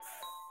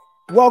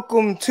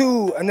Welcome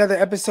to another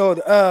episode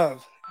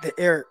of the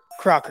Eric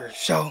Crocker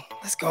Show.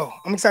 Let's go.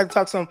 I'm excited to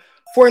talk some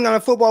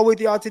 49er football with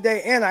y'all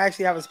today, and I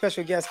actually have a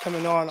special guest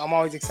coming on. I'm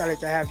always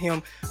excited to have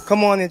him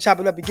come on and chop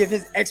it up and give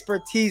his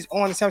expertise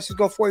on the San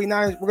Francisco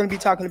 49ers. We're going to be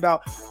talking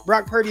about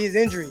Brock Purdy's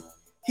injury.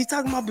 He's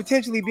talking about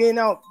potentially being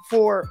out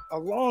for a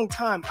long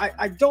time.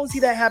 I don't see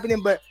that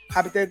happening, but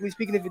hypothetically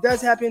speaking, if it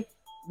does happen,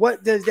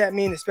 what does that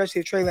mean, especially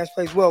if Trey Lance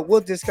plays well?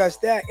 We'll discuss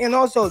that. And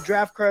also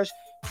draft crush,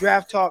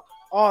 draft talk,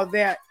 all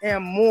that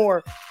and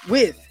more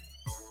with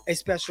a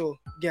special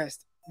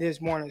guest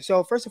this morning.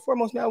 So first and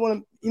foremost, man, I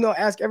want to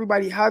ask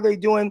everybody how they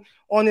doing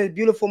on this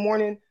beautiful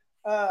morning.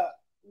 Uh,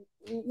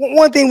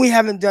 One thing we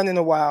haven't done in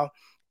a while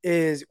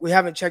is we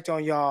haven't checked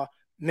on y'all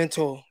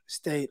mental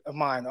state of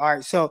mind. All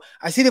right, so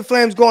I see the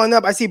flames going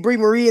up. I see Bree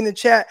Marie in the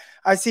chat.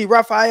 I see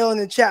Raphael in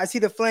the chat. I see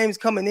the flames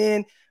coming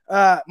in.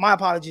 My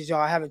apologies, y'all.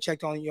 I haven't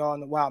checked on y'all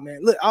in a while, man.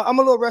 Look, I'm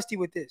a little rusty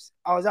with this.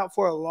 I was out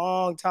for a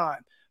long time,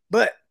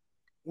 but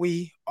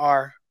we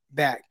are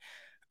back.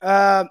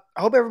 I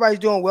hope everybody's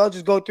doing well.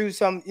 Just go through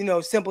some,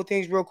 simple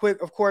things real quick.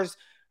 Of course,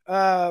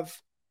 uh,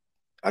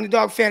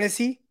 Underdog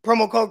Fantasy,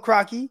 promo code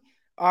Crocky.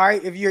 All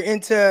right. If you're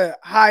into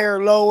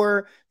higher,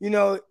 lower, in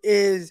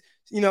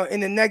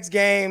the next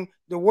game,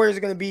 the Warriors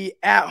are going to be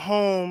at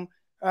home.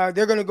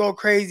 They're going to go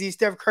crazy.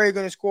 Steph Curry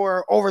going to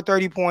score over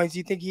 30 points.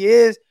 You think he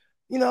is?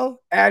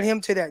 Add him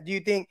to that. Do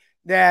you think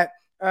that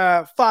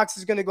Fox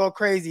is going to go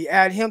crazy?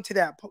 Add him to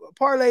that.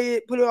 Parlay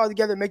it, put it all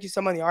together, make you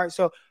some money. All right.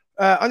 So,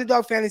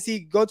 Underdog Fantasy,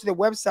 go to the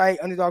website,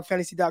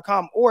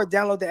 underdogfantasy.com, or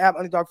download the app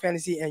Underdog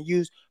Fantasy and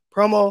use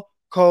promo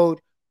code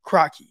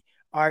Crocky.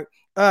 All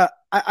right.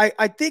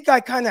 I think I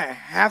kind of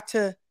have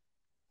to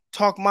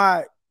talk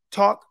my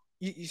talk.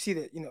 You see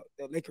that,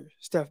 the Laker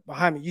stuff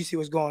behind me. You see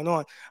what's going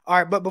on. All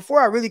right. But before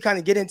I really kind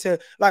of get into,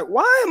 like,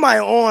 why am I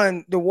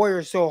on the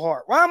Warriors so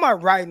hard? Why am I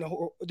riding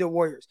the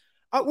Warriors?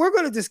 We're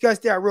going to discuss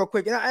that real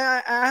quick. And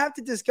I have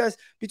to discuss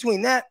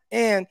between that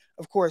and,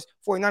 of course,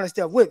 49ers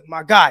stuff with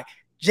my guy,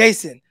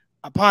 Jason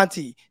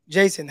Aponte.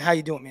 Jason, how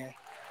you doing, man?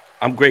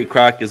 I'm great,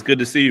 Crock. It's good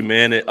to see you,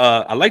 man.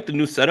 I like the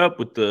new setup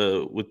with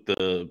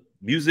the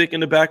music in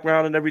the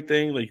background and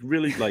everything. Like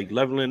really, like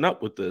leveling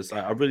up with this.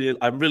 I'm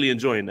really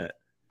enjoying that.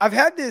 I've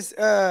had this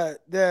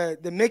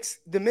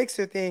the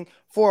mixer thing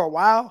for a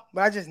while,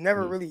 but I just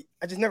never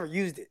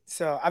used it.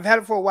 So I've had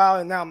it for a while,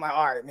 and now I'm like,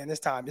 all right, man, it's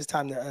time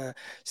to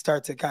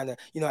start to kind of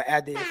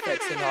add the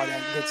effects and all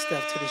that good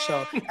stuff to the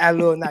show. Add a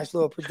little nice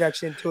little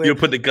production to You'll it.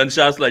 put the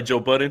gunshots like Joe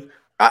Budden.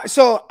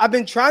 So I've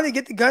been trying to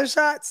get the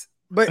gunshots,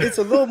 but it's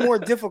a little more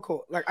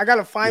difficult. Like I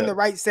gotta find Yeah. the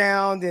right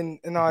sound and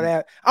all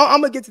that.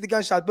 I'm gonna get to the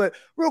gunshots, but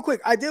real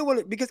quick, I did want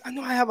to because I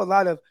know I have a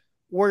lot of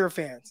Warrior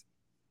fans,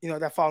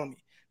 that follow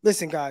me.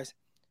 Listen, guys,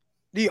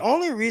 the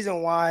only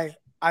reason why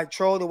I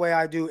troll the way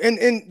I do,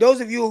 and those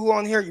of you who are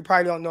on here, you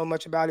probably don't know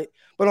much about it,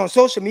 but on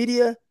social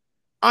media,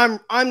 I'm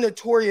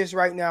notorious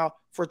right now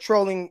for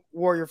trolling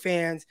Warrior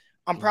fans.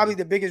 I'm probably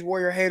the biggest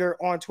Warrior hater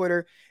on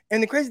Twitter.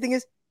 And the crazy thing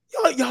is,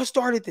 y'all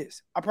started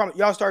this. I promise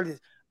y'all started this.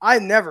 I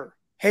never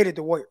hated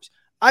the Warriors.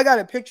 I got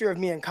a picture of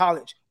me in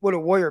college with a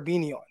Warrior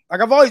beanie on.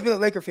 Like I've always been a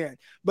Laker fan,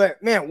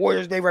 but man,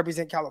 Warriors, they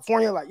represent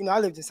California. Like, I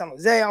lived in San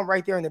Jose. I'm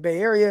right there in the Bay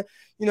Area.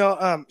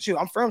 Shoot,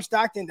 I'm from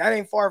Stockton. That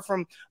ain't far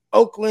from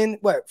Oakland.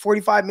 What,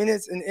 45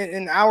 minutes,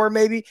 an hour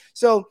maybe.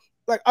 So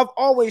like I've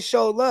always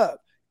showed love.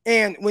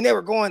 And when they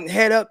were going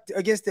head up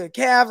against the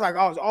Cavs, like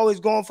I was always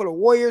going for the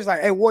Warriors,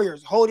 like, hey,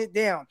 Warriors, hold it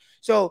down.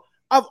 So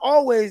I've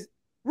always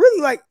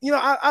really like,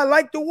 I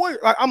like the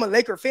Warriors. Like I'm a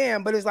Laker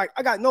fan, but it's like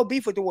I got no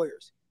beef with the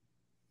Warriors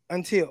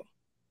until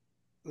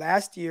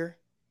last year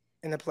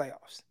in the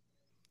playoffs.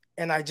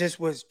 And I just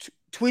was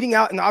tweeting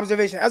out an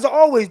observation, as I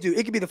always do.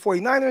 It could be the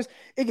 49ers,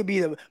 it could be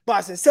the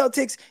Boston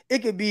Celtics, it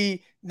could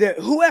be the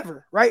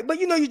whoever, right? But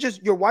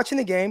you're watching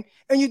the game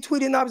and you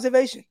tweet an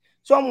observation.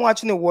 So I'm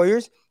watching the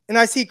Warriors and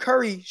I see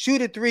Curry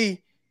shoot a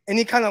three and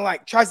he kind of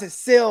like tries to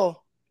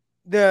sell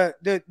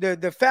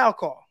the foul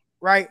call,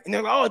 right? And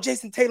they're like, oh,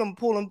 Jason Tatum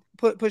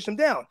pushed him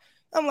down.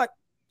 I'm like,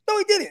 no,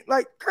 he didn't.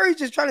 Like Curry's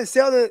just trying to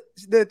sell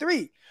the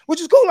three,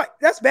 which is cool. Like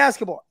that's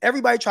basketball.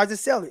 Everybody tries to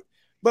sell it.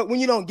 But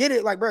when you don't get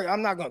it, like, bro,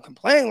 I'm not going to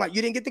complain. Like,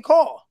 you didn't get the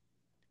call.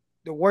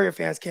 The Warrior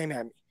fans came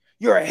at me.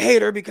 You're a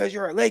hater because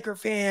you're a Laker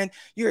fan.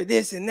 You're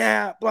this and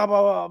that, blah,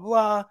 blah, blah,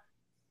 blah.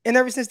 And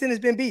ever since then, it's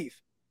been beef.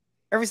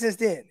 Ever since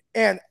then.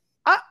 And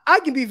I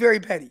can be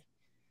very petty.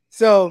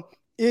 So,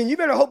 and you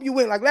better hope you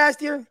win. Like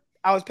last year,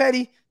 I was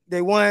petty.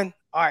 They won.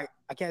 All right,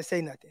 I can't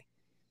say nothing.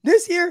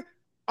 This year,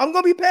 I'm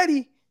going to be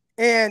petty.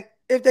 And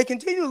if they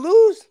continue to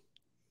lose,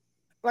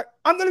 like,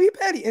 I'm going to be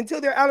petty until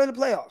they're out of the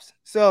playoffs.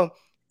 So,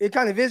 it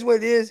kind of is what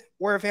it is.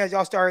 Warrior fans,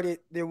 y'all started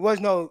it. There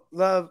was no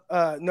love,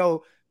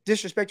 no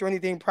disrespect or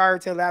anything prior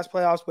to the last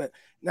playoffs, but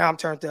now I'm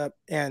turned up,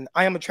 and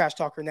I am a trash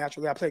talker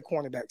naturally. I play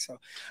cornerback. So,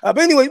 but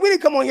anyways, we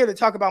didn't come on here to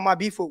talk about my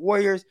beef with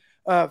Warriors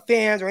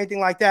fans or anything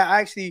like that.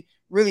 I actually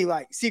really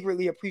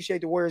secretly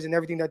appreciate the Warriors and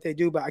everything that they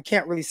do, but I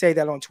can't really say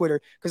that on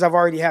Twitter because I've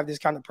already have this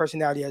kind of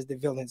personality as the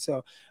villain.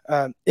 So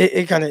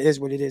it kind of is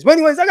what it is. But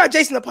anyways, I got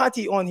Jason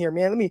Aponte on here,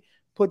 man. Let me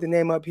put the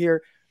name up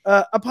here.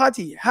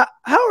 Aponte,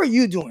 how are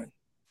you doing?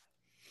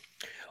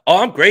 Oh,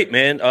 I'm great,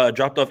 man.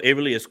 Dropped off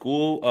Averly at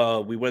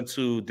school. We went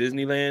to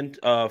Disneyland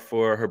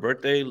for her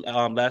birthday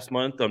last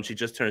month. She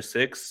just turned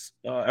 6.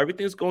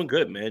 Everything's going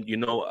good, man.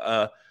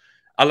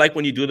 I like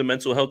when you do the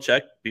mental health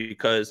check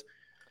because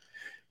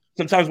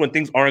sometimes when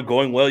things aren't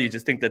going well, you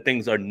just think that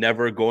things are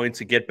never going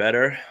to get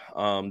better.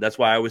 That's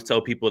why I always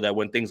tell people that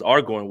when things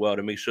are going well,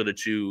 to make sure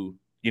that you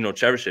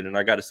cherish it. And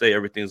I got to say,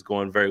 everything's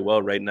going very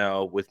well right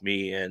now with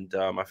me and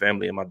my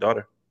family and my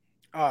daughter.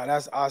 Oh,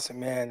 that's awesome,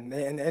 man.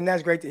 And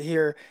that's great to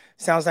hear.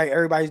 Sounds like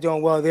everybody's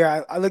doing well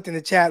there. I looked in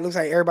the chat. Looks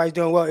like everybody's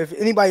doing well. If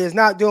anybody is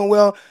not doing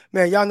well,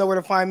 man, y'all know where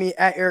to find me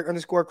at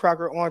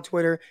Eric_Crocker on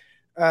Twitter.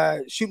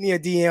 Shoot me a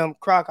DM.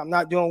 Crock, I'm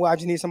not doing well. I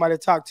just need somebody to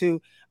talk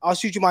to. I'll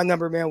shoot you my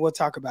number, man. We'll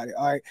talk about it.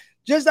 All right.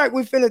 Just like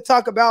we finna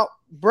talk about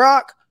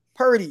Brock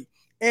Purdy.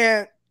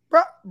 And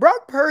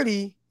Brock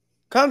Purdy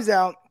comes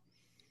out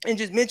and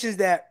just mentions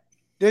that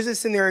there's a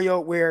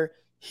scenario where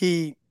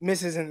he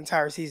misses an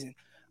entire season.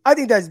 I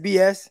think that's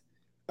BS.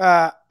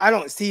 I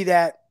don't see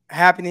that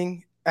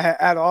happening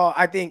at all.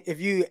 I think if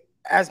you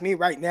ask me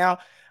right now,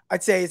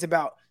 I'd say it's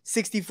about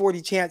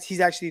 60-40 chance he's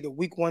actually the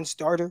week 1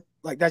 starter.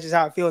 Like, that's just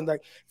how I feel. And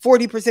like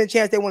 40%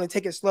 chance they want to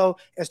take it slow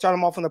and start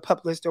him off on the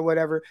pup list or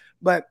whatever.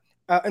 But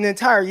an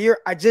entire year,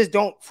 I just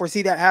don't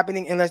foresee that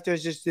happening unless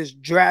there's just this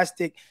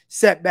drastic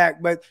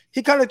setback. But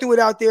he kind of threw it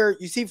out there.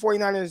 You see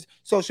 49ers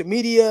social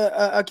media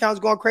accounts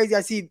going crazy.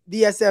 I see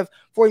DSF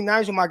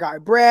 49ers with my guy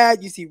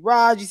Brad. You see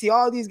Raj. You see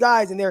all these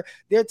guys, and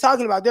they're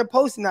talking about, they're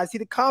posting. I see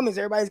the comments.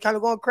 Everybody's kind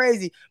of going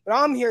crazy. But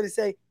I'm here to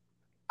say,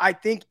 I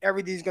think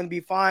everything's going to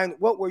be fine.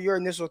 What were your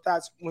initial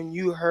thoughts when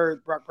you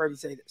heard Brock Purdy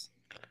say this?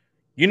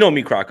 You know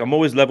me, Croc. I'm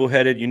always level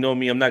headed. You know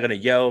me. I'm not going to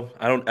yell.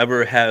 I don't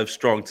ever have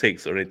strong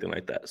takes or anything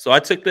like that. So I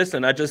took this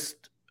and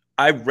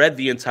I read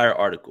the entire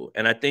article.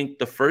 And I think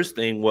the first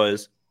thing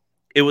was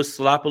it was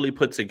sloppily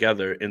put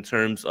together in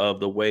terms of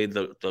the way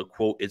the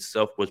quote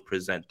itself was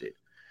presented.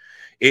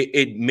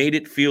 It made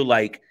it feel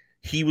like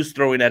he was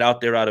throwing that out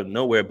there out of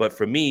nowhere. But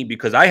for me,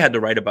 because I had to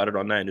write about it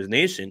on Niners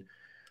Nation,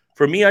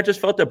 for me, I just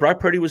felt that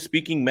Brock Purdy was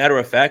speaking matter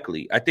of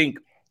factly. I think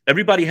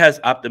everybody has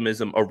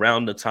optimism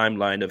around the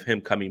timeline of him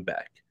coming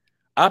back.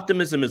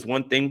 Optimism is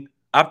one thing.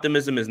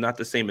 Optimism is not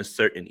the same as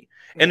certainty.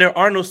 And there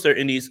are no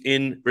certainties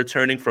in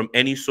returning from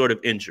any sort of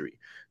injury.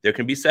 There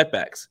can be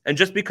setbacks. And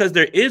just because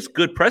there is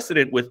good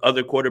precedent with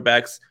other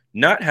quarterbacks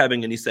not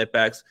having any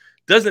setbacks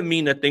doesn't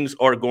mean that things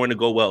are going to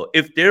go well.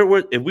 If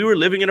we were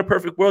living in a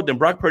perfect world, then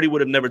Brock Purdy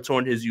would have never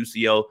torn his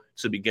UCL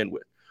to begin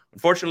with.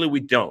 Unfortunately, we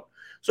don't.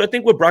 So I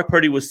think what Brock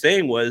Purdy was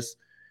saying was,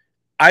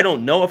 I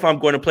don't know if I'm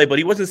going to play, but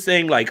he wasn't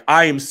saying like,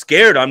 I am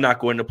scared I'm not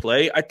going to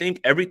play. I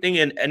think everything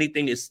and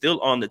anything is still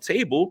on the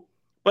table,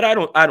 but I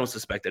don't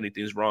suspect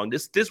anything's wrong.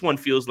 This one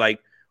feels like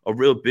a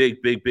real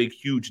big,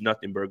 huge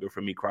nothing burger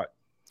for me, Croc.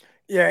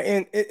 Yeah,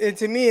 and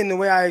to me, and the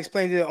way I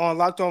explained it on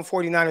Locked On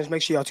 49ers,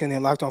 make sure y'all tune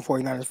in. Locked On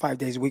 49ers 5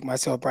 days a week,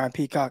 myself, Brian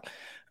Peacock.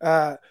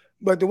 But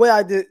the way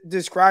I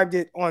described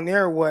it on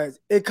there was,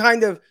 it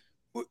kind of,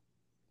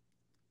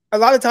 a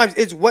lot of times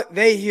it's what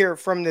they hear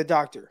from the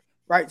doctor,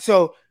 right?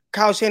 So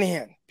Kyle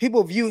Shanahan,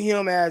 people view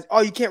him as,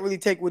 oh, you can't really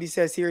take what he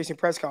says serious in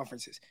press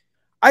conferences.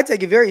 I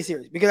take it very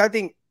serious because I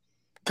think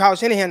Kyle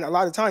Shanahan a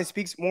lot of times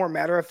speaks more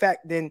matter of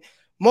fact than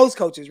most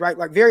coaches, right?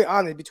 Like, very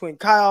honest between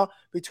Kyle,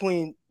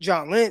 between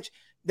John Lynch.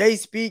 They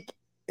speak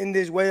in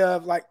this way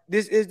of like,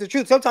 this is the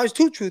truth, sometimes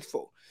too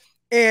truthful.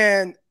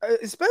 And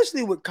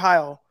especially with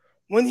Kyle,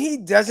 when he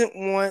doesn't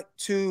want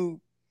to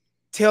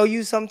tell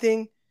you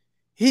something,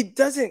 he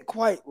doesn't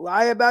quite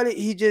lie about it.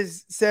 He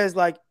just says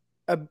like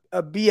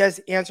a BS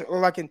answer, or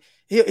like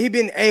he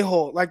been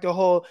a-hole, like the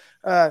whole,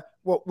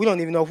 well, we don't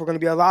even know if we're going to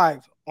be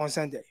alive on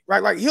Sunday,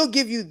 right? Like, he'll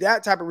give you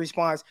that type of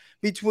response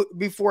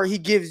before he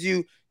gives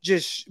you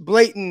just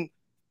blatant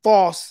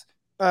false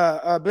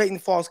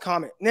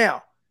comment.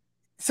 Now,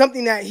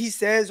 something that he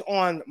says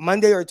on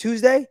Monday or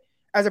Tuesday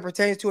as it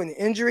pertains to an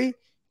injury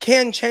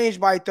can change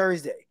by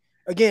Thursday.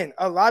 Again,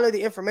 a lot of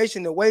the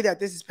information, the way that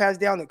this is passed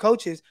down to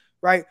coaches,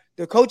 right?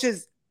 The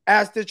coaches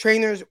ask the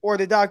trainers or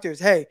the doctors,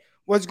 hey,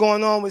 what's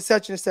going on with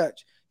such and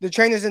such? The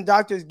trainers and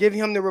doctors give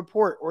him the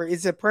report, or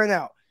it's a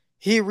printout.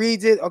 He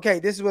reads it. Okay,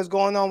 this is what's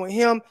going on with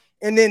him.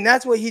 And then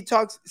that's what he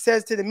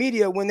says to the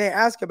media when they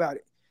ask about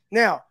it.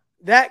 Now,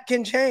 that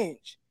can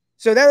change.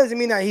 So that doesn't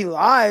mean that he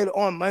lied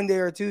on Monday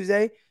or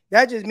Tuesday.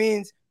 That just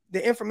means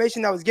the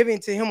information that was given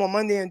to him on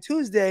Monday and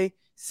Tuesday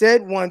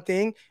said one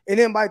thing, and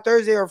then by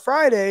Thursday or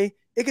Friday,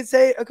 it could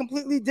say a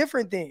completely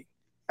different thing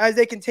as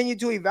they continue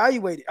to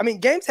evaluate it. I mean,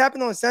 games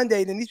happen on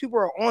Sunday, and these people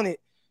are on it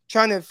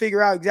trying to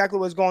figure out exactly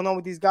what's going on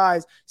with these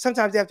guys.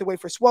 Sometimes they have to wait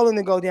for swelling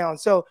to go down.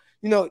 So,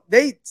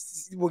 they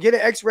will get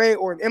an x-ray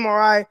or an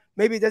MRI.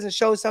 Maybe it doesn't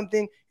show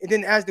something. And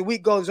then as the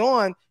week goes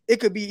on, it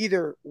could be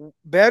either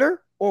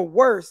better or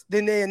worse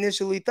than they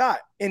initially thought.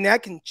 And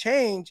that can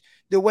change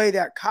the way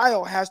that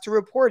Kyle has to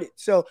report it.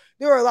 So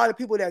there are a lot of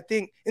people that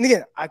think, and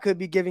again, I could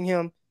be giving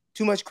him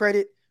too much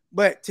credit,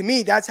 but to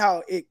me, that's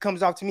how it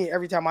comes off to me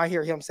every time I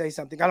hear him say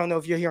something. I don't know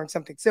if you're hearing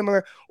something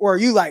similar, or are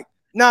you like,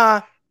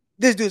 nah,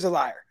 this dude's a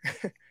liar?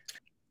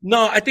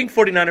 No, I think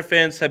 49er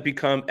fans have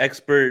become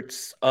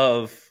experts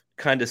of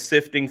kind of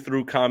sifting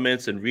through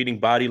comments and reading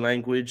body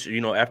language,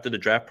 after the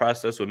draft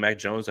process with Mac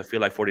Jones, I feel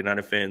like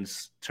 49er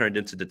fans turned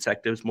into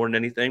detectives more than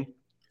anything.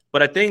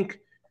 But I think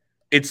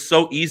it's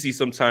so easy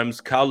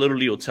sometimes. Kyle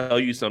literally will tell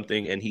you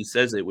something and he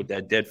says it with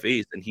that dead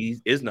face, and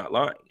he is not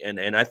lying.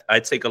 And I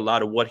take a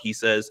lot of what he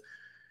says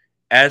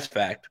as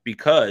fact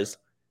because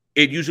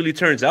it usually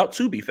turns out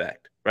to be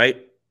fact,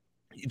 right?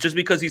 Just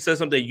because he says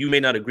something you may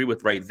not agree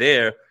with right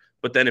there,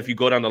 but then if you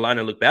go down the line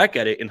and look back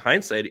at it in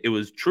hindsight, it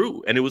was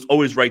true and it was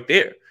always right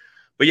there.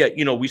 But yet,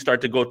 we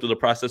start to go through the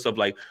process of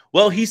like,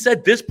 well, he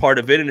said this part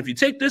of it, and if you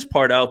take this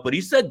part out, but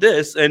he said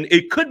this, and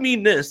it could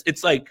mean this.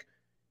 It's like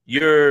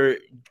you're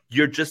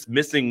just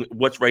missing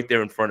what's right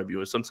there in front of you.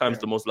 And sometimes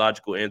the most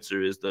logical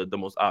answer is the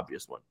most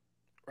obvious one.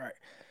 Right.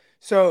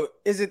 So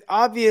is it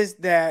obvious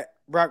that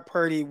Brock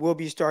Purdy will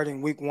be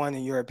starting week 1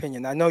 in your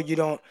opinion? I know you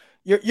don't.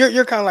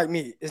 You're kind of like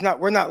me. It's not.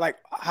 We're not like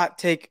hot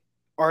take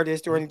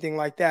artists or anything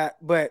like that.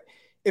 But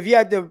if you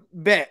had to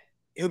bet,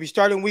 he'll be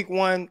starting week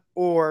 1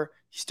 or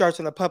he starts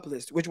on the pup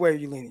list. Which way are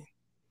you leaning?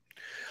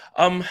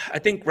 I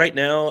think right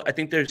now, I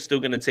think they're still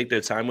going to take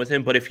their time with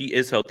him. But if he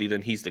is healthy,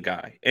 then he's the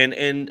guy. And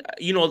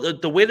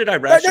the way that I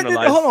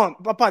rationalize. Hold on,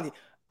 Aponte.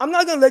 I'm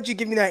not gonna let you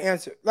give me that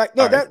answer. Like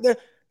no, All right.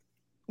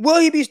 will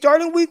he be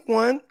starting week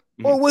 1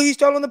 or will he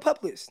start on the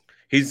pup list?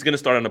 He's going to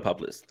start on the pup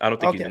list. I don't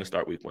think he's Okay. going to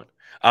start week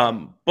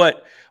 1.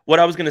 But what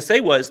I was going to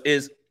say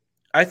is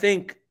I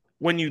think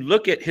when you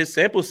look at his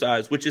sample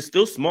size, which is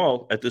still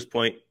small at this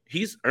point,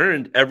 he's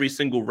earned every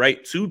single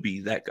right to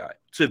be that guy,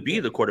 to be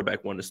the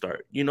quarterback one to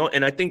start,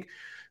 and I think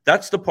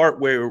that's the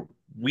part where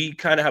we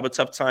kind of have a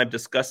tough time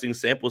discussing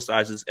sample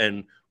sizes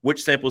and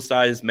which sample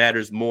size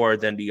matters more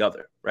than the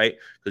other, right?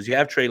 Because you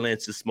have Trey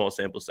Lance's small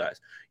sample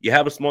size. You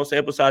have a small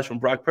sample size from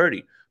Brock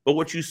Purdy. But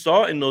what you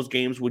saw in those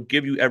games would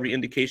give you every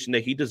indication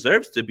that he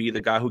deserves to be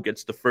the guy who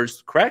gets the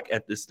first crack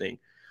at this thing.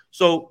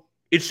 So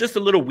it's just a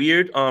little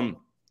weird.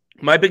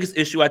 My biggest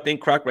issue, I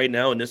think, Crock, right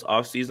now in this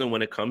offseason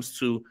when it comes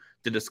to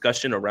the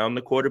discussion around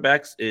the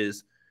quarterbacks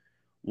is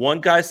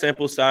one guy's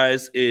sample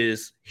size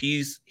is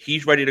he's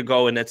ready to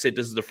go and that's it.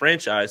 This is the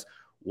franchise.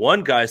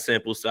 One guy's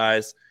sample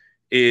size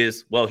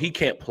is, well, he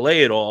can't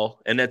play at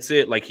all and that's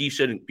it. Like he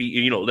shouldn't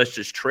be, let's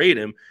just trade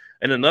him.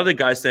 And another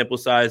guy's sample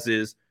size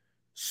is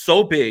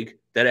so big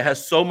that it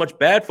has so much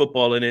bad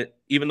football in it,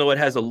 even though it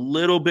has a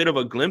little bit of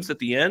a glimpse at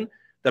the end,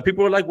 that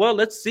people are like, well,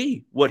 let's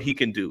see what he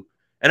can do.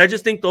 And I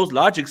just think those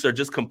logics are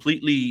just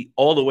completely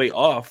all the way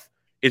off.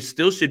 It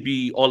still should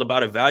be all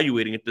about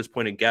evaluating at this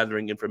point and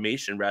gathering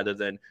information rather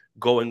than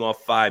going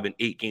off 5 and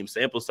 8 game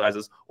sample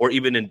sizes, or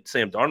even in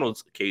Sam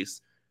Darnold's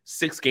case,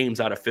 6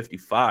 games out of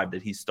 55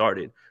 that he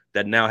started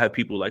that now have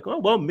people like, oh,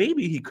 well,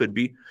 maybe he could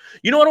be.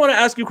 You know what I want to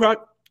ask you,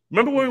 Croc?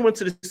 Remember when we went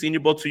to the Senior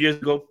Bowl 2 years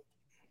ago?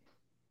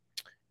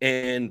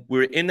 And we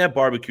were in that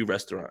barbecue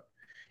restaurant.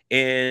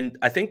 And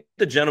I think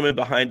the gentleman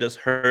behind us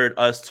heard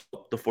us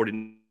talk the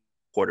 49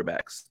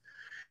 quarterbacks.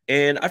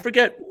 And I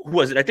forget who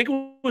was it. I think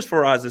it was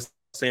Faraz's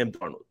Sam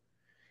Darnold.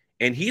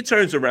 And he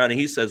turns around and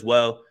he says,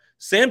 well,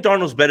 Sam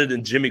Darnold's better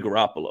than Jimmy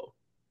Garoppolo.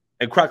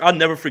 And Croc, I'll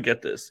never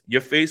forget this.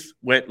 Your face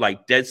went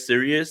like dead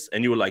serious.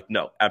 And you were like,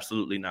 no,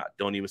 absolutely not.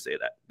 Don't even say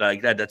that.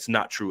 Like that's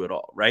not true at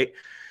all. Right.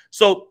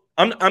 So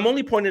I'm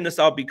only pointing this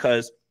out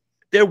because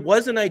there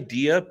was an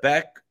idea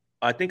back,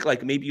 I think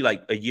maybe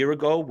a year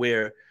ago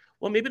where,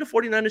 well, maybe the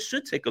 49ers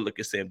should take a look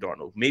at Sam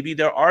Darnold. Maybe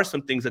there are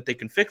some things that they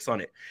can fix on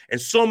it. And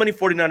so many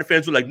 49er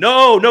fans were like,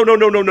 no.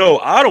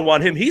 I don't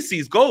want him. He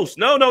sees ghosts.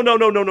 No.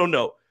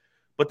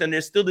 But then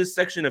there's still this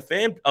section of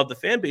the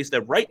fan base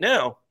that right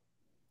now,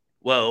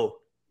 well,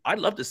 I'd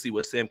love to see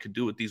what Sam could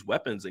do with these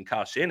weapons and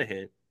Kyle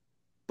Shanahan.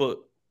 But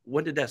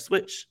when did that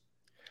switch?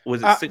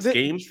 Was it 6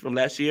 games from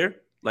last year?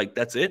 Like,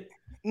 that's it?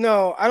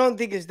 No, I don't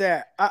think it's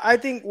that. I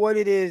think what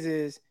it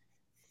is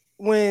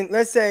when,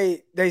 let's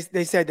say they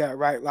said that,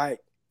 right?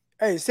 Like,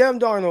 hey, Sam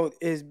Darnold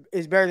is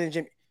better than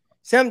Jimmy.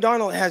 Sam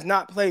Darnold has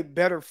not played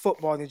better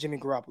football than Jimmy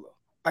Garoppolo.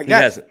 Like,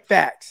 that's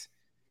facts,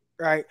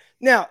 right?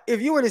 Now,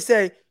 if you were to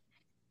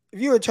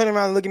turn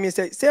around and look at me and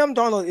say, Sam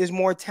Darnold is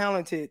more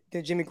talented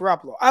than Jimmy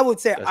Garoppolo, I would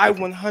say I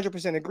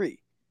 100% agree.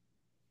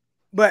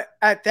 But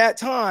at that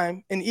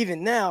time, and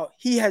even now,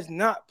 he has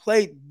not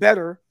played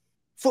better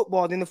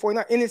football than the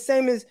 49ers. And the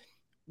same as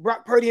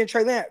Brock Purdy and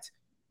Trey Lance.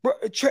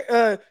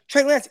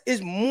 Trey Lance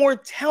is more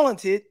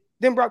talented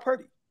than Brock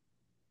Purdy.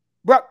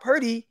 Brock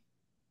Purdy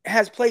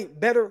has played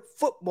better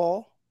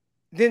football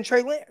than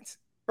Trey Lance,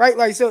 right?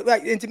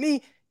 And to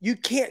me, you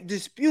can't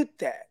dispute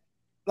that.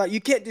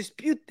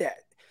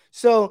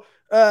 So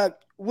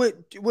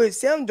with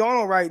Sam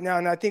Darnold right now,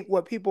 and I think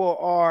what people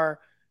are,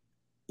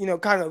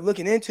 kind of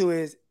looking into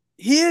is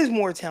he is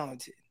more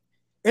talented,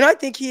 and I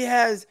think he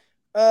has,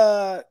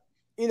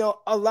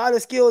 a lot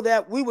of skill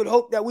that we would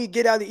hope that we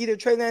get out of either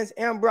Trey Lance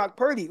and Brock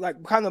Purdy,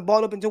 like kind of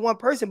balled up into one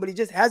person, but he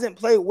just hasn't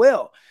played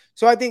well.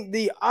 So I think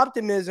the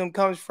optimism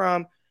comes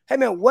from, hey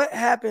man, what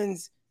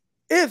happens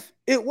if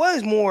it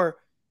was more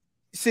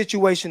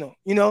situational,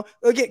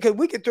 again, because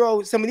we could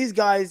throw some of these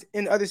guys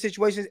in other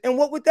situations, and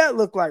what would that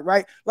look like,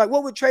 right? Like,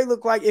 what would Trey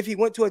look like if he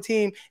went to a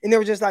team and they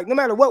were just like, no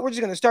matter what, we're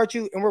just going to start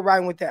you and we're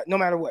riding with that no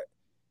matter what?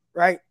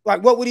 right?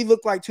 Like, what would he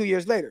look like 2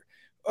 years later?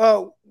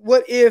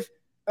 What if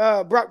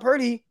Brock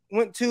Purdy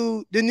went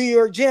to the New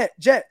York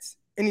Jets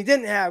and he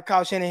didn't have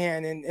Kyle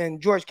Shanahan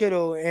and George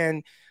Kittle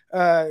and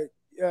uh,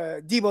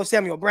 Debo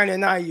Samuel,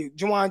 Brandon Ayuk,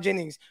 Juwan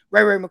Jennings,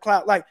 Ray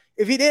McLeod? Like,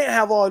 if he didn't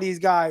have all these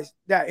guys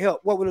that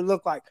help, what would it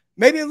look like?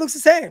 Maybe it looks the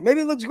same.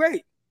 Maybe it looks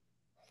great.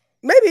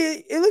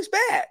 Maybe it looks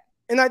bad.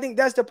 And I think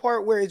that's the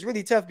part where it's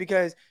really tough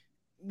because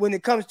when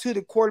it comes to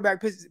the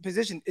quarterback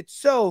position, it's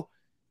so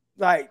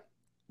like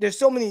there's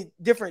so many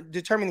different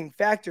determining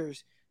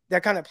factors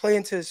that kind of play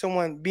into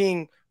someone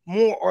being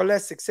more or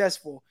less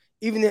successful,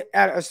 even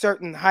at a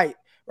certain height,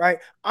 right?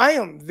 I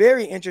am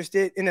very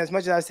interested in, as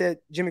much as I said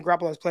Jimmy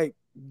Garoppolo has played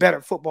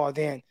better football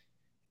than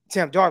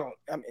Sam Darnold.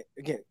 I mean,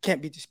 again,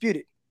 can't be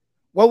disputed.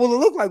 What will it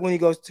look like when he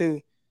goes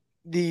to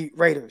the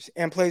Raiders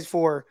and plays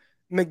for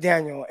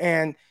McDaniel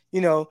and,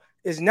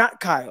 is not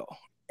Kyle?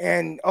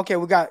 And okay,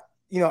 we got,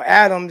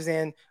 Adams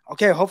and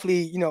okay,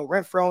 hopefully,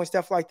 Renfro and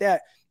stuff like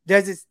that.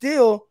 Does it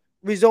still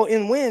result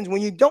in wins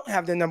when you don't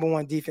have the number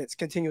one defense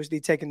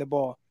continuously taking the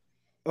ball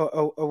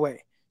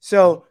away?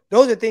 So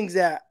those are things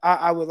that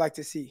I would like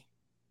to see.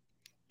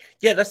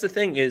 Yeah, that's the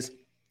thing is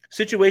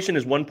situation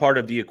is one part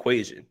of the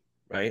equation,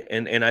 right?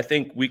 And I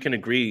think we can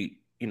agree,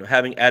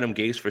 having Adam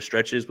Gase for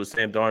stretches with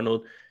Sam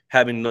Darnold,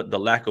 having the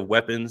lack of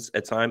weapons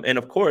at time, and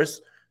of course,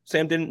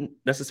 Sam didn't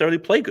necessarily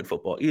play good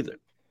football either.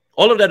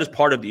 All of that is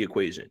part of the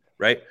equation,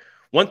 right?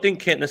 One thing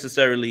can't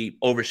necessarily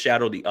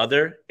overshadow the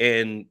other.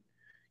 And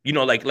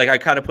like I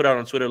kind of put out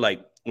on Twitter,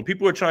 like when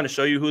people are trying to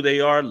show you who they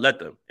are, let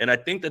them. And I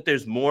think that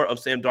there's more of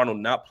Sam Darnold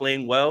not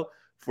playing well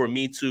for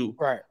me to.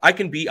 Right. I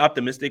can be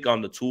optimistic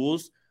on the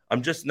tools.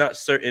 I'm just not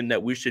certain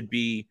that we should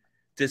be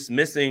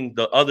dismissing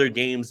the other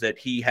games that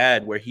he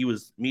had where he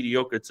was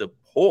mediocre to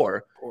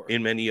poor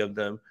in many of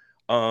them.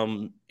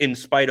 In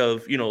spite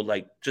of,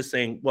 like just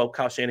saying, well,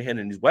 Kyle Shanahan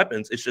and his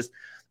weapons. It's just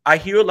I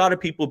hear a lot of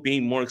people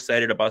being more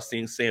excited about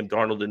seeing Sam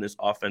Darnold in this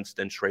offense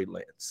than Trey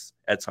Lance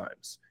at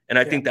times. And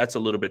I think that's a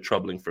little bit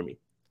troubling for me.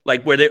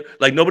 Like where they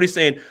like nobody's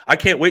saying, I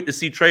can't wait to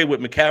see Trey with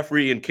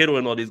McCaffrey and Kittle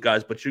and all these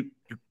guys, but you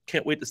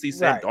can't wait to see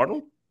Sam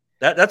Darnold.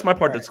 That's my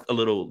part that's a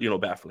little,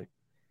 baffling.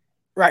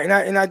 Right.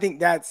 And I think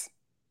that's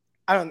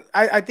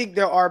I think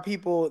there are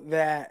people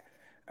that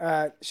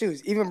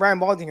even Brian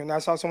Baldinger, I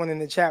saw someone in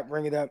the chat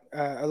bring it up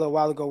a little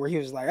while ago where he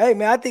was like, hey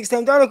man, I think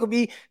Sam Darnold could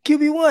be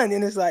QB1.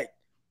 And it's like,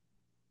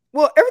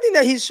 well, everything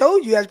that he's showed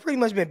you has pretty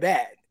much been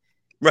bad.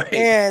 Right.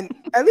 And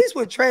at least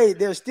with Trey,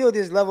 there's still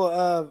this level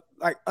of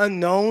like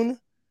unknown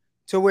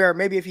to where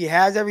maybe if he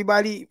has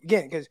everybody,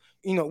 again, because,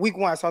 week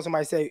one, I saw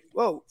somebody say,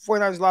 whoa,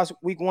 49ers lost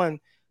week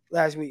one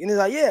last week. And it's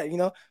like,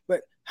 yeah,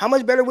 but how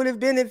much better would it have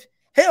been if,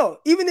 hell,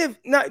 even if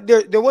not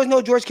there was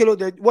no George Kittle,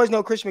 there was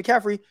no Christian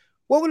McCaffrey,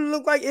 what would it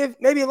look like if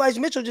maybe Elijah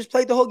Mitchell just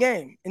played the whole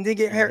game and didn't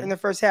get hurt in the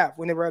first half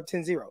when they were up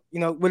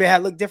 10-0? Would it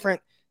have looked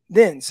different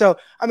then? So,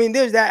 I mean,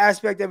 there's that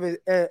aspect of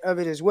it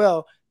as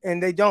well.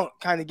 And they don't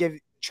kind of give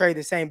Trey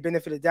the same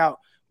benefit of doubt,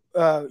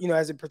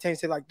 as it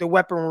pertains to like the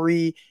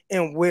weaponry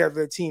and where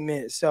the team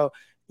is. So,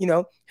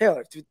 hell,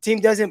 if the team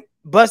doesn't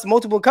bust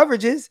multiple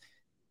coverages,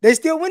 they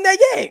still win that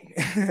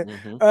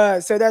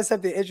game. So that's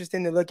something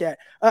interesting to look at.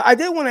 I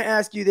did want to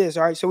ask you this.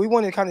 All right. So we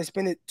want to kind of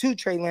spin it to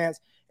Trey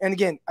Lance. And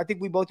again, I think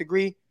we both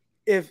agree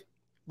if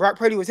Brock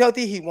Purdy was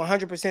healthy, he'd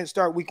 100%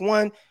 start week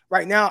one.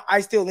 Right now,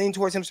 I still lean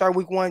towards him start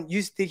week one.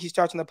 You think he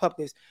starts on the pup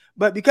list.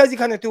 But because he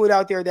kind of threw it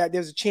out there that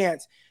there's a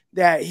chance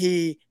that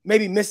he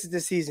maybe misses the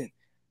season.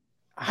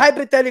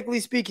 Hypothetically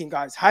speaking,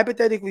 guys,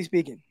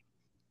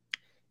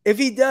 if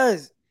he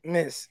does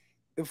miss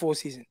the full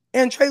season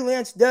and Trey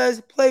Lance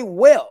does play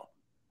well,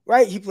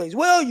 right? He plays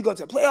well. You go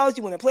to the playoffs,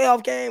 you win a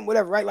playoff game,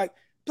 whatever, right? Like,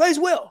 plays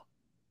well.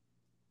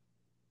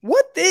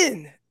 What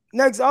then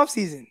next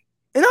offseason?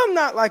 And I'm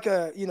not like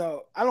I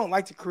don't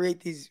like to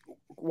create these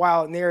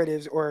wild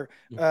narratives or,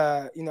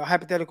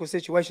 hypothetical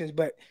situations,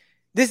 but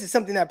this is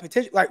something that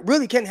potentially, like,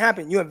 really can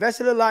happen. You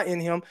invested a lot in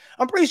him.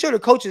 I'm pretty sure the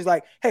coach is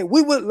like, hey,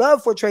 we would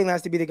love for Trey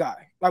Lance to be the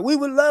guy. Like, we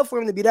would love for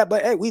him to be that,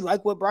 but hey, we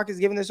like what Brock is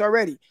giving us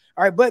already.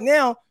 All right, but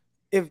now,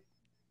 if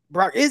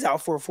Brock is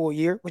out for a full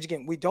year, which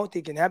again, we don't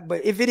think can happen,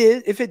 but if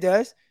it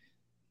does,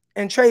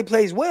 and Trey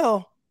plays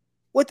well,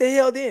 what the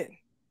hell then?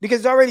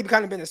 Because it's already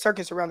kind of been a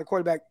circus around the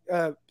quarterback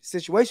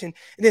situation.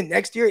 And then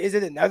next year, is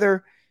it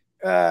another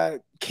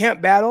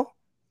camp battle?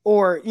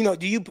 Or,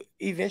 do you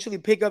eventually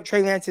pick up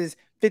Trey Lance's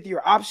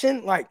fifth-year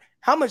option? Like,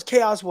 how much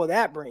chaos will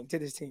that bring to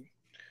this team?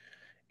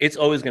 It's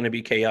always going to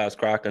be chaos,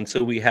 Crock,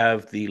 until we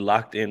have the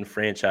locked-in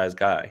franchise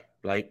guy.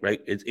 Right?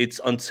 It's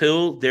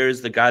until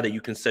there's the guy that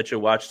you can set your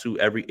watch to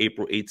every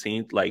April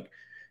 18th, like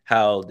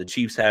how the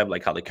Chiefs have,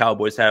 like how the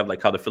Cowboys have,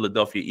 like how the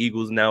Philadelphia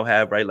Eagles now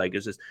have, right? Like,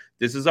 it's just,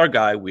 this is our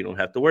guy. We don't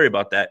have to worry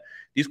about that.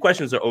 These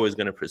questions are always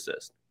going to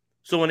persist.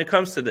 So when it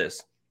comes to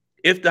this,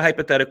 if the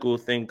hypothetical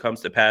thing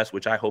comes to pass,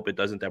 which I hope it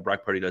doesn't, that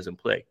Brock Purdy doesn't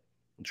play,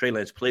 and Trey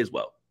Lance plays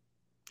well,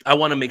 I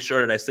want to make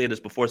sure that I say this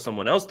before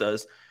someone else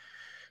does.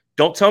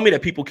 Don't tell me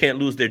that people can't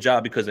lose their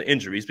job because of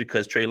injuries,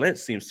 because Trey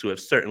Lance seems to have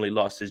certainly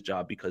lost his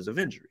job because of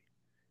injury.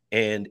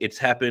 And it's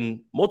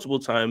happened multiple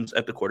times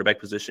at the quarterback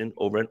position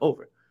over and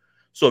over.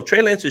 So if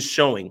Trey Lance is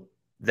showing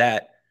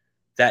that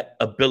that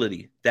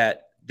ability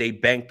that they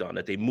banked on,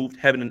 that they moved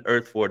heaven and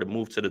earth for to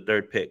move to the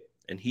third pick.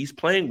 And he's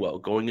playing well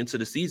going into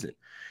the season.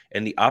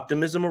 And the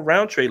optimism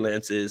around Trey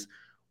Lance is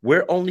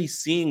we're only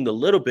seeing the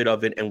little bit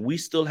of it, and we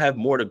still have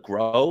more to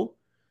grow.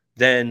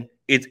 Then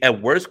it's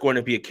at worst going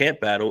to be a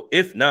camp battle.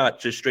 If not,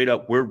 just straight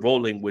up, we're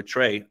rolling with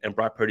Trey, and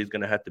Brock Purdy's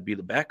going to have to be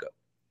the backup.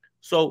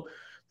 So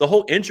the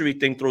whole injury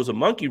thing throws a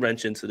monkey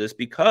wrench into this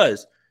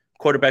because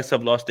quarterbacks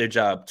have lost their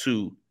job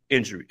to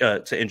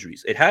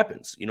injuries. It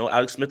happens.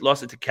 Alex Smith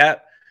lost it to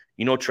Cap.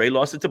 Trey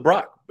lost it to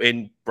Brock.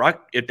 And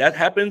Brock, if that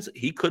happens,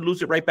 he could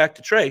lose it right back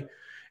to Trey.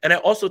 And I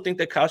also think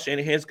that Kyle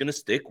Shanahan's going to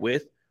stick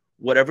with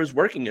whatever's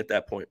working at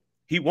that point.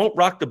 He won't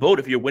rock the boat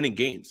if you're winning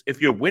games.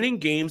 If you're winning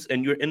games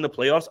and you're in the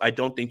playoffs, I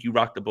don't think you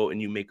rock the boat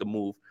and you make a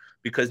move,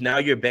 because now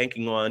you're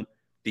banking on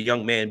the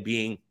young man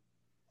being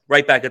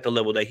right back at the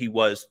level that he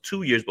was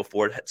 2 years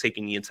before,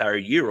 taking the entire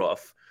year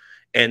off.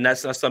 And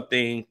that's not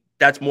something,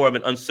 that's more of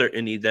an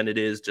uncertainty than it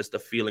is just a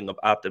feeling of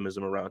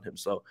optimism around him.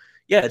 So,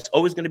 yeah, it's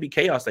always going to be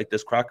chaos like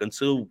this, Croc,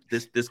 until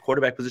this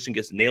quarterback position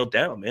gets nailed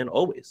down, man,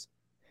 always.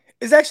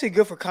 It's actually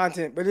good for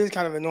content, but it is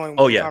kind of annoying with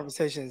Oh, the yeah.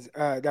 conversations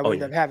that we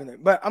end up having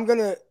it. But I'm going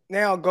to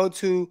now go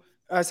to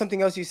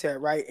something else you said,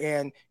 right?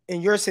 And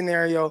in your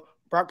scenario,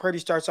 Brock Purdy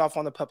starts off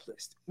on the PUP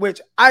list, which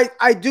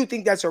I do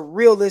think that's a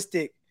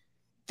realistic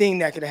thing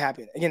that could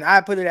happen. Again,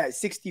 I put it at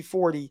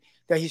 60-40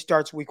 that he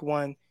starts week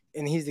one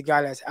and he's the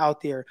guy that's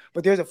out there.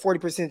 But there's a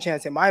 40%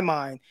 chance in my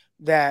mind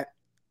that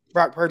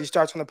Brock Purdy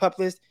starts on the PUP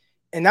list.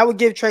 And that would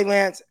give Trey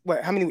Lance,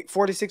 how many weeks?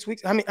 4 to 6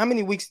 weeks? How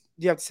many weeks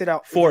do you have to sit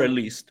out? 4 at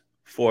least.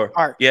 4.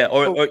 All right. Yeah,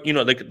 or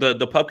like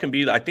the PUP can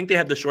be, I think they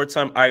have the short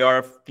time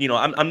IR.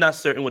 I'm not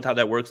certain with how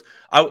that works.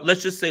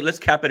 Let's just say, let's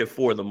cap it at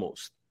 4 the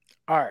most.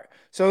 All right.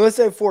 So let's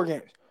say 4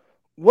 games.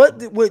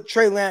 What would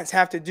Trey Lance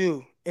have to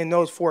do in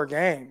those 4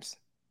 games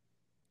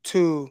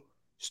to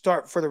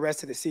start for the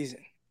rest of the season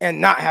and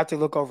not have to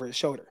look over his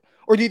shoulder?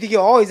 Or do you think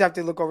he'll always have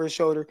to look over his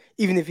shoulder,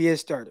 even if he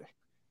is starter?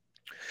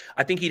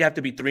 I think he'd have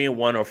to be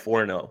 3-1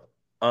 or 4-0.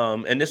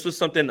 And this was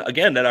something,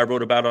 again, that I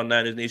wrote about on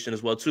Niners Nation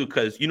as well, too,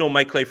 because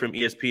Mike Clay from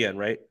ESPN,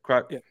 right,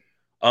 Croc?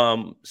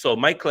 Yeah. So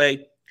Mike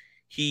Clay,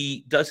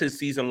 he does his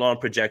season-long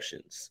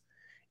projections,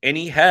 and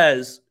he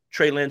has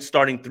Trey Lance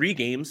starting 3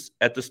 games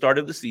at the start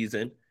of the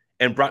season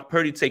and Brock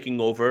Purdy taking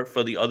over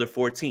for the other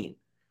 14.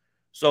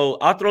 So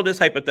I'll throw this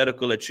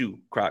hypothetical at you,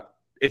 Croc.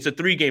 It's a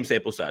 3-game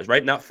sample size,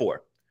 right? Not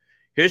 4.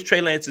 Here's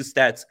Trey Lance's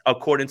stats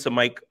according to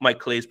Mike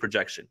Clay's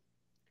projection.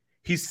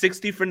 He's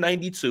 60 for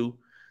 92.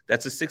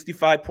 That's a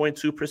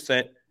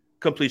 65.2%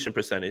 completion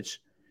percentage,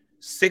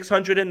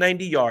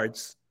 690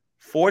 yards,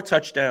 4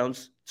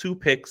 touchdowns, 2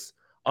 picks,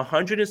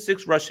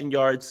 106 rushing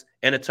yards,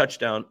 and a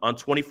touchdown on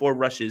 24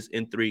 rushes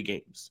in 3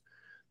 games.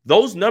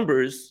 Those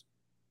numbers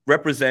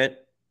represent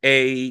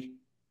a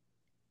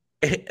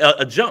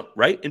jump,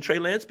 right, in Trey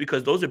Lance,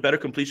 because those are better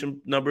completion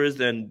numbers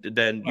than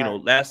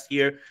last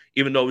year,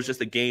 even though it was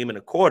just a game and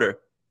a quarter.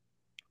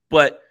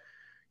 But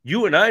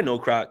you and I know,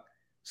 Croc,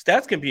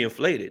 stats can be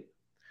inflated.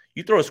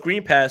 You throw a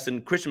screen pass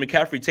and Christian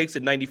McCaffrey takes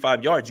it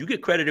 95 yards. You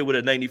get credited with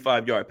a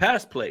 95-yard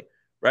pass play,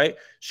 right?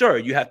 Sure,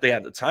 you have to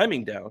have the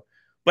timing down.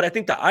 But I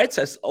think the eye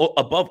test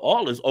above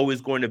all is always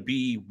going to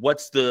be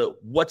what's the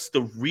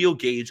real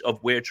gauge of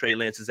where Trey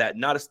Lance is at,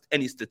 not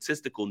any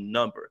statistical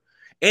number,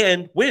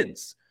 and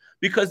wins.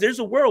 Because there's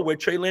a world where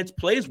Trey Lance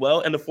plays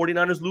well and the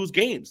 49ers lose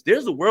games.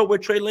 There's a world where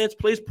Trey Lance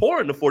plays poor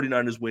and the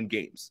 49ers win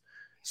games.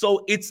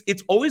 So it's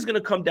always going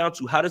to come down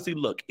to, how does he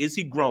look? Is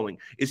he growing?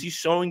 Is he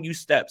showing you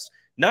steps?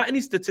 Not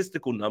any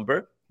statistical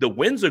number. The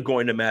wins are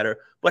going to matter,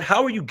 but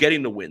how are you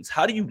getting the wins?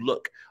 How do you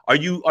look? Are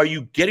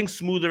you getting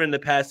smoother in the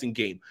passing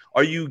game?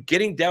 Are you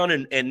getting down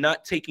and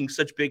not taking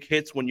such big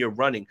hits when you're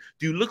running?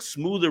 Do you look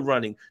smoother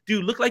running? Do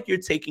you look like you're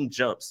taking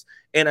jumps?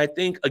 And I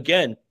think,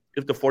 again,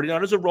 if the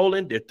 49ers are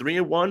rolling, they're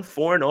 3-1,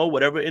 4-0,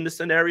 whatever in the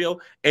scenario,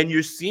 and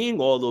you're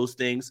seeing all those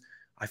things,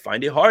 I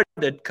find it hard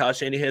that Kyle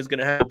Shanahan is going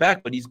to have it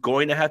back, but he's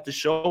going to have to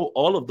show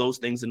all of those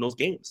things in those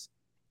games.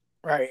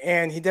 Right.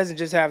 And he doesn't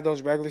just have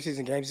those regular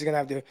season games. He's going to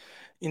have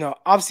to,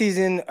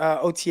 off-season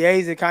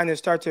OTAs that kind of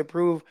start to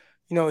prove,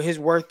 his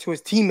worth to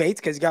his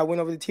teammates, because he got to win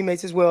over the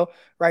teammates as well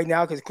right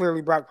now, because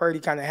clearly Brock Purdy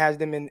kind of has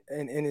them in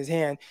his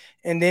hand.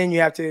 And then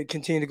you have to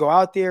continue to go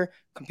out there,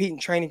 compete in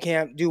training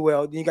camp, do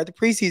well. Then you got the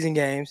preseason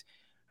games.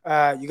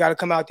 You got to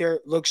come out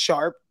there, look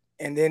sharp.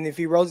 And then if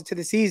he rolls it to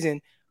the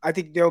season, I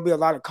think there will be a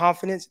lot of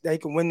confidence that he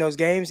can win those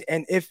games.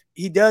 And if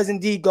he does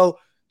indeed go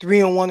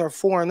 3-1 or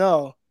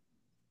 4-0,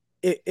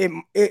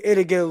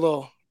 it'll get a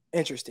little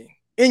interesting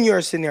in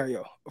your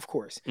scenario, of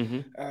course.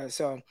 Mm-hmm.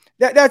 So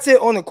that's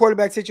it on the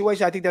quarterback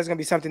situation. I think that's going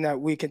to be something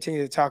that we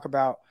continue to talk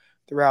about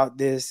throughout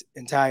this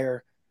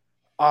entire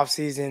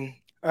offseason.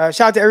 Shout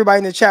out to everybody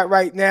in the chat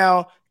right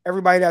now.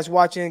 Everybody that's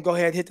watching, go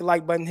ahead, hit the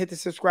like button, hit the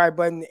subscribe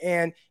button.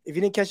 And if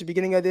you didn't catch the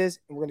beginning of this,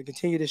 we're going to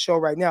continue the show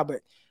right now,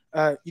 but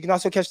you can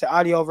also catch the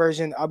audio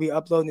version. I'll be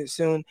uploading it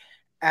soon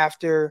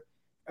after.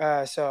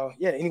 So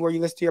yeah, anywhere you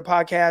listen to your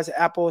podcast,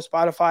 Apple,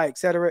 Spotify,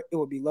 etc., it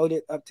will be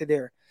loaded up to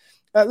there.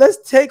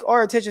 Let's take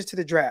our attention to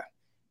the draft.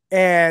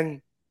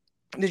 And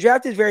the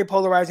draft is very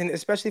polarizing,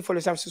 especially for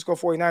the San Francisco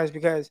 49ers,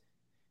 because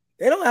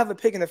they don't have a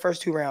pick in the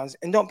first two rounds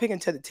and don't pick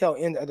until the tail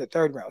end of the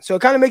third round. So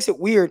it kind of makes it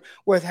weird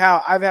with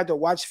how I've had to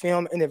watch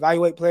film and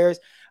evaluate players.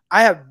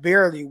 I have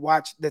barely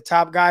watched the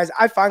top guys.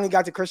 I finally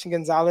got to Christian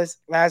Gonzalez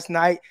last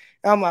night,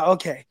 and I'm like,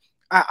 okay,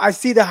 I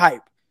see the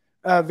hype.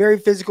 Very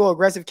physical,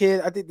 aggressive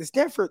kid. I think the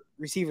Stanford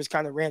receivers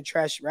kind of ran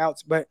trash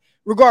routes, but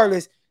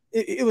regardless,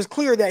 it was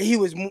clear that he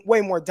was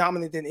way more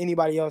dominant than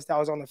anybody else that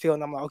was on the field.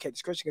 And I'm like, okay,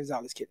 this Christian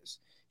Gonzalez kid is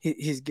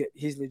he's good.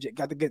 He's legit.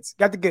 Got the goods.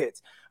 Got the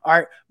goods. All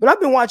right. But I've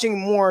been watching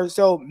more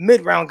so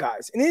mid round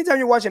guys. And anytime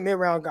you're watching mid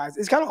round guys,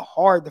 it's kind of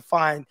hard to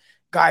find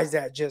guys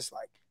that just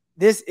like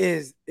this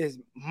is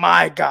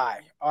my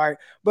guy. All right.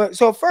 But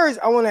so first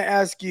I want to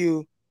ask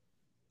you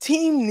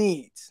team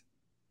needs.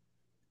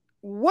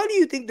 What do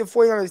you think the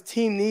 49ers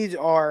team needs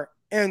are,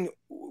 and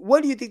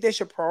what do you think they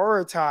should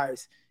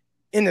prioritize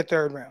in the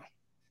third round?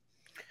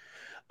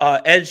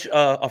 Edge,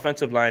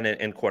 offensive line,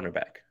 and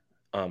cornerback.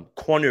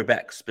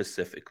 Cornerback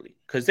specifically,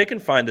 because they can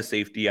find the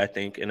safety, I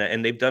think,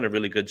 and they've done a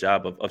really good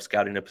job of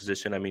scouting the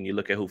position. I mean, you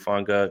look at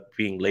Hufanga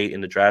being late in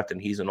the draft, and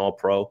he's an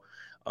All-Pro.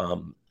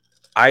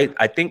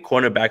 I think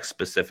cornerback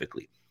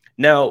specifically.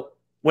 Now,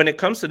 when it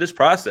comes to this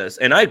process,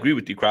 and I agree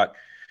with you, Croc,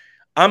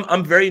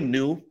 I'm very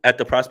new at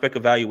the prospect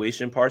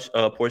evaluation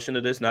portion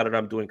of this. Now that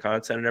I'm doing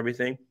content and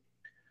everything,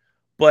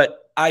 but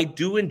I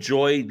do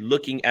enjoy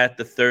looking at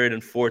the third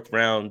and fourth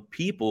round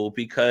people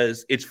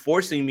because it's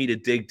forcing me to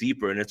dig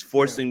deeper and it's Yeah.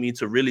 forcing me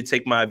to really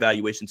take my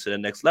evaluation to the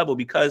next level.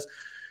 Because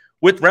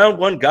with round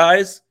one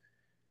guys,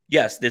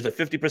 yes, there's a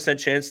 50%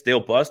 chance they'll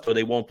bust or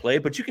they won't play,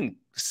 but you can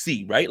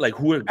see, right? Like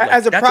who are like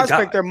As a that's a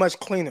prospect, guy. they're much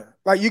cleaner.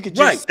 Like you could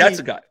Right, just that's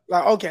see, a guy.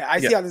 like, okay, I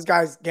Yeah. see how this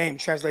guy's game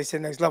translates to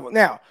the next level.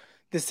 Now,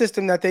 the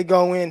system that they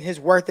go in, his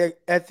work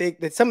ethic,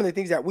 that some of the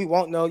things that we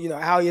won't know,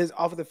 how he is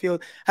off of the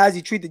field, how does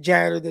he treat the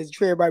janitor, does he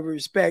treat everybody with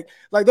respect?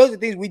 Like those are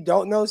things we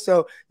don't know.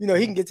 So, he can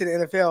Mhm. get to the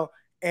NFL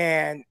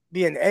and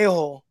be an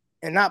a-hole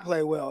and not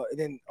play well. And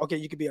then, okay,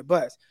 you could be a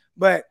bust.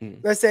 But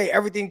Mhm. let's say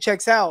everything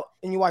checks out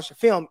and you watch the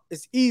film,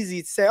 it's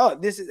easy to say, oh,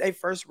 this is a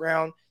first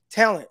round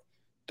talent.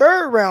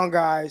 Third round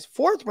guys,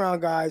 fourth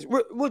round guys,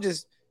 we'll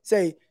just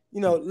say,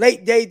 Mhm.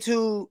 late day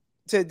two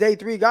to day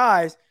three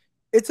guys,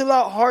 it's a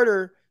lot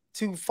harder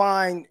to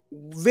find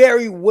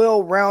very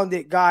well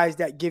rounded guys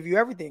that give you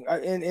everything.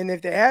 And if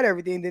they had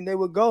everything, then they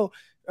would go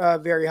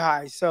very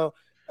high. So,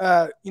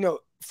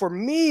 for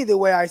me, the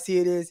way I see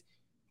it is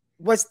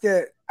what's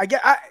the, I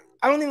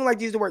don't even like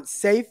to use the word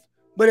safe,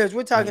 but as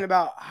we're Mhm. talking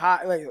about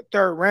high, like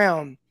third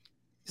round,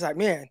 it's like,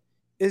 man,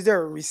 is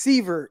there a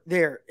receiver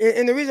there?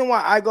 And the reason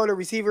why I go to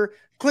receiver,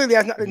 clearly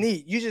that's not the Mhm.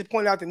 need. You just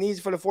pointed out the needs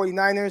for the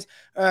 49ers.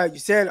 You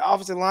said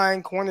offensive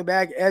line,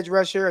 cornerback, edge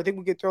rusher. I think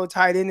we could throw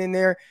tight end in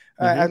there,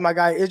 as Mhm. my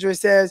guy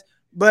Idris says.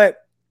 But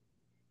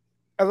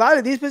a lot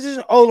of these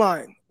positions, O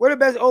line. We're the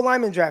best O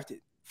lineman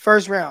drafted.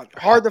 First round.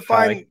 Hard to High.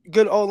 find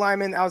good O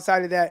linemen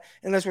outside of that,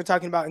 unless we're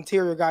talking about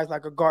interior guys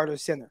like a guard or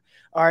center.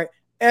 All right.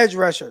 Edge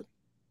rusher,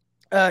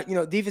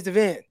 defensive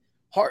end.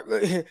 Hard,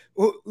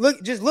 look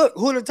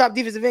who are the top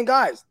defensive end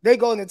guys. They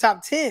go in the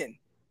top 10.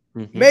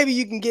 Mhm. Maybe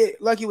you can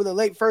get lucky with a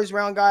late first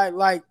round guy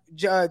like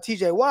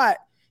TJ Watt,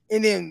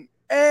 and then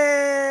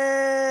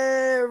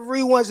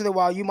every once in a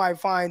while you might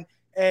find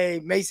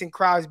a Mason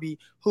Crosby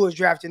who was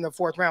drafted in the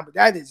fourth round, but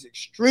that is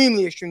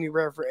extremely, extremely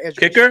rare for edge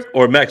rushers. Kicker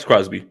or Max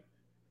Crosby?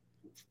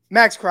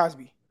 Max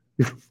Crosby.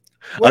 I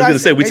What was I gonna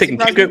say say, we Mason taking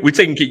kicker.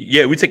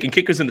 Crosby. We taking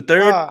kickers in the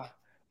third.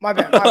 My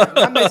bad, my bad.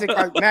 Not Mason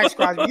Crosby, Max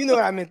Crosby. You know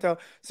what I meant though.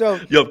 So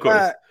Yeah, of uh,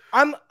 course.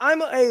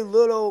 I'm a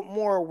little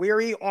more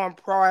weary on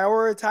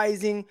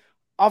prioritizing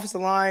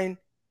offensive line,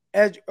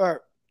 edge,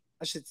 or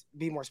I should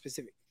be more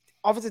specific,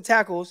 offensive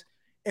tackles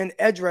and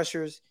edge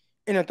rushers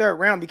in the third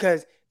round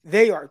because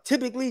they are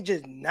typically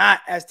just not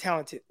as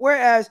talented.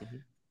 Whereas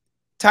Mhm.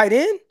 tight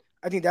end,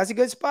 I think that's a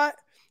good spot.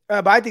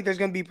 But I think there's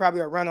going to be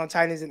probably a run on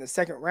tight ends in the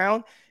second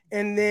round.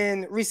 And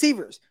then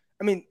receivers.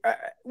 I mean,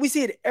 we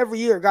see it every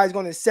year. Guys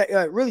going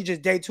to really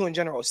just day two in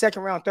general,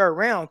 second round, third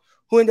round,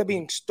 who end up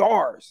being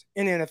stars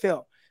in the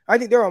NFL. I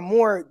think there are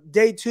more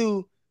day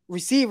two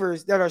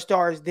receivers that are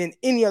stars than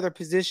any other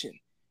position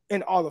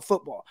in all of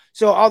football.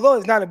 So, although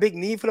it's not a big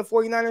need for the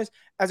 49ers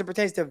as it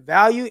pertains to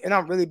value, and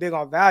I'm really big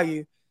on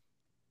value,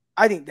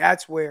 I think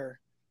that's where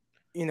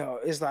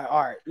it's like,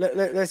 all right,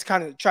 let's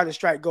kind of try to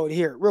strike gold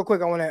here. Real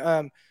quick, I want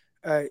to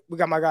we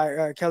got my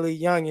guy Kelly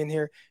Young in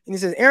here, and he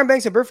says Aaron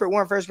Banks and Burford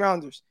weren't first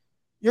rounders.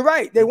 You're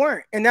right, they Mhm.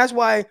 weren't, and that's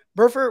why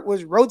Burford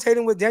was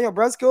rotating with Daniel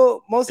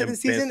Brunskill most of the And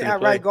Vance season didn't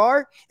at right play.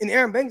 guard, and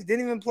Aaron Banks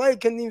didn't even play,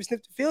 couldn't even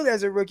sniff the field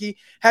as a rookie.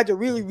 Had to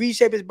really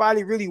reshape his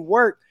body, really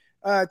work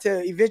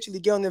to eventually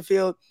get on the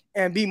field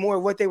and be more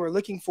of what they were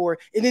looking for,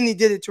 and then he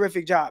did a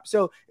terrific job.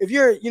 So if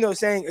you're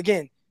saying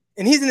again,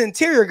 and he's an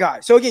interior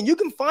guy, so again, you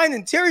can find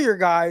interior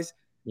guys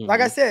like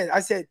Mhm. I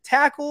said,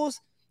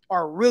 tackles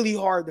are really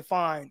hard to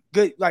find.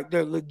 Good, like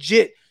the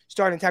legit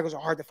starting tackles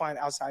are hard to find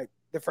outside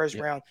the first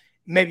Yeah. round.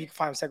 Maybe you can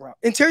find them second round.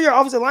 Interior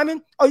offensive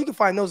linemen, oh, you can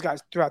find those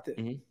guys throughout the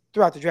Mhm.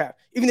 throughout the draft.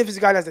 Even if it's a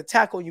guy that's a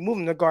tackle, you move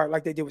him to guard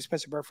like they did with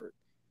Spencer Burford.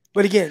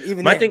 But again,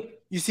 even My then, thing,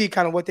 you see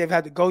kind of what they've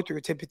had to go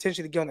through to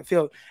potentially get on the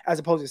field, as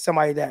opposed to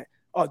somebody that,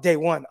 oh, day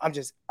one,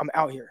 I'm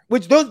out here.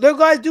 Which those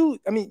guys do.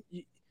 I mean,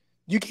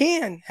 you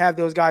can have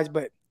those guys,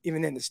 but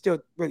even then, it's still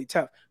really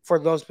tough for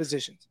those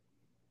positions.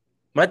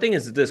 my thing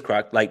is this,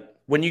 Croc. Like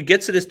when you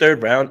get to this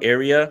third round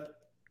area,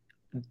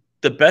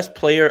 the best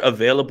player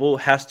available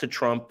has to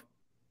trump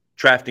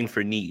drafting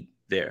for need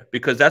there,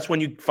 because that's when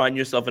you find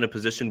yourself in a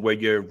position where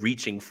you're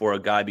reaching for a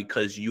guy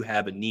because you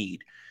have a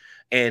need.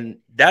 And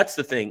that's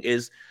the thing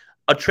is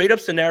a trade up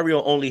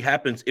scenario only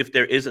happens if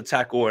there is a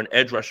tackle or an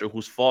edge rusher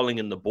who's falling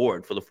in the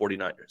board for the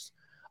 49ers.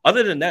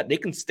 Other than that, they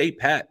can stay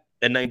pat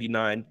at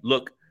 99,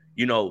 look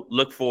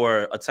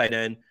for a tight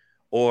end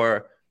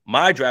or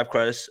my draft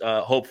crush,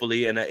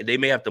 hopefully, and they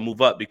may have to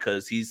move up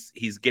because he's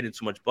getting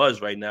too much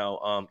buzz right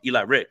now.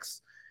 Eli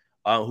Ricks,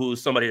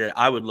 who's somebody that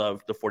I would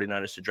love the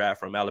 49ers to draft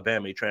from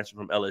Alabama. He transferred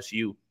from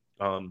LSU.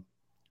 I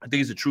think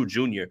he's a true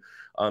junior.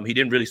 He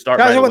didn't really start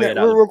Guys, right I want away to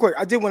at real Alabama. quick.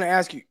 I did want to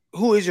ask you,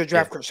 who is your Yeah.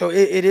 draft crush? So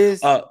it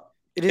is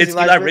It's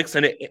Elijah Eli Ricks.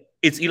 Ricks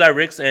it's Eli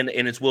Ricks and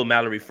it's Will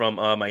Mallory from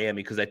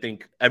Miami, because I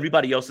think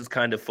everybody else is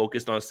kind of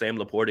focused on Sam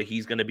Laporta.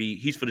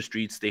 He's for the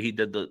streets.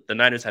 The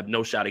Niners have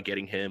no shot at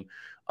getting him.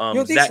 You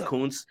don't think Zach so?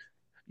 Kuntz,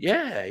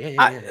 yeah, yeah,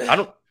 yeah, I yeah.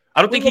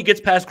 I don't think he well, gets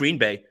past Green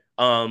Bay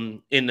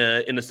in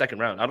the second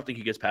round. I don't think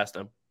he gets past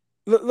them.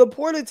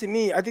 Laporta to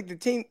me, I think the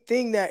team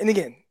thing that, and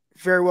again,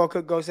 very well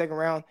could go second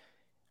round.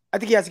 I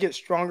think he has to get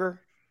stronger.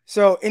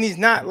 So, and he's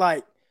not Mhm,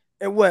 like,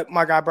 and what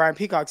my guy Brian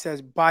Peacock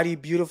says, body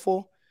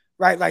beautiful,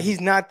 right? Like mhm,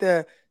 he's not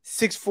the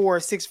 6'4",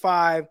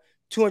 6'5",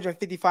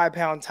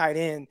 255-pound tight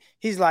end.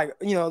 He's like,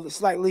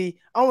 slightly,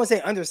 I don't want to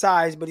say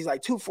undersized, but he's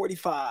like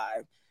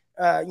 245,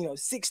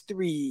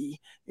 6'3",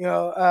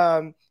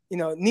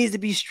 needs to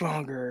be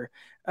stronger.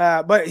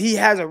 But he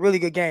has a really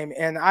good game.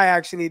 And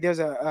there's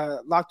a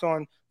Locked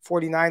On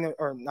 49,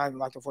 or not even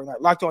Locked On 49,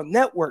 Locked On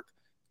Network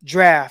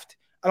draft.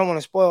 I don't want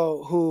to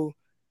spoil who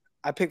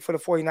I picked for the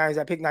 49ers.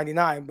 I picked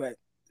 99, but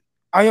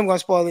I am going to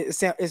spoil it.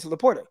 It's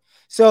Laporta.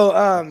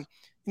 So,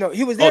 nice.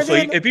 he was Oh, there. so They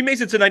had, if he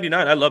makes it to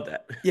 99, I love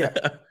yeah,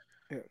 that.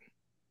 yeah.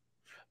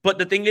 But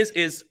the thing is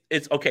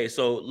it's okay.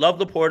 So Love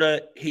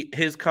Laporta,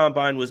 his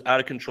combine was out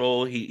of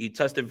control. He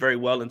tested very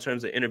well in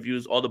terms of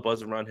interviews. All the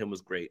buzz around him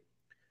was great.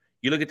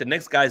 You look at the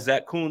next guy,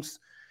 Zach Kuntz,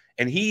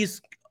 and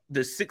he's the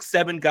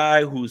 6'7"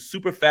 guy who's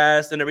super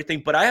fast and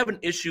everything. But I have an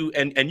issue,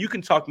 and you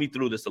can talk me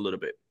through this a little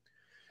bit.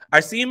 I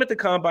see him at the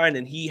combine,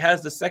 and he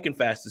has the second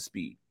fastest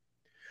speed.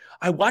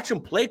 I watch him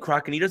play,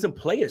 Croc, and he doesn't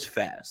play as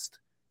fast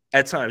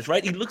at times,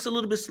 right? He looks a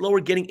little bit slower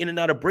getting in and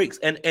out of breaks.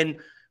 And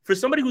for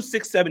somebody who's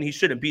 6'7", he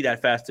shouldn't be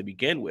that fast to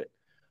begin with.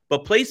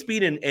 But play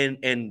speed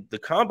and the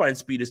combine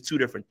speed is two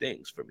different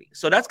things for me.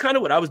 So that's kind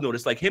of what I was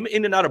noticed. Like him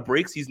in and out of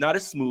breaks, he's not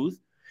as smooth.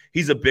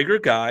 He's a bigger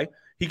guy.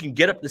 He can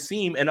get up the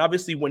seam. And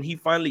obviously, when he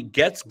finally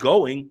gets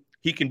going,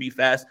 he can be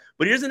fast.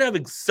 But he doesn't have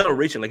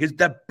acceleration. Like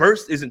that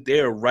burst isn't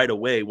there right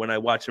away when I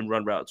watch him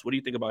run routes. What do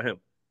you think about him?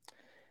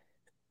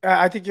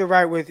 I think you're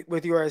right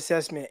with your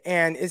assessment,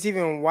 and it's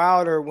even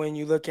wilder when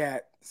you look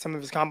at some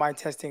of his combine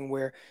testing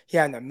where he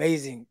had an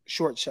amazing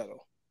short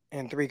shuttle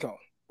and three cone.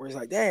 Where he's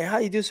like, dang, how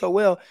you do so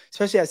well,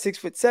 especially at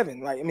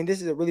 6'7". Like, I mean, this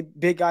is a really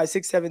big guy,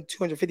 6'7",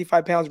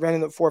 255 pounds,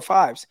 running up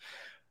 4.5s.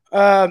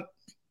 Um,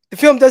 the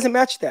film doesn't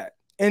match that.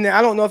 And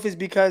I don't know if it's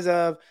because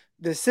of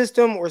the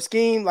system or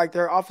scheme, like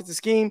their offensive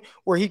scheme,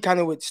 where he kind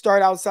of would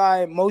start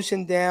outside,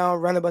 motion down,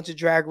 run a bunch of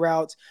drag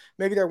routes.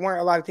 Maybe there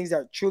weren't a lot of things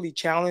that truly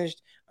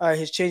challenged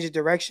his change of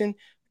direction.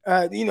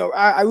 We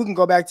can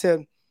go back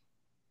to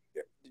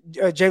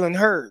Jalen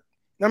Hurd.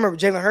 I remember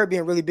Jalen Hurd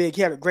being really big.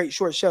 He had a great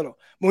short shuttle.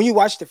 When you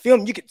watch the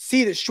film, you could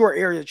see the short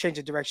area change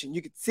of direction.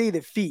 You could see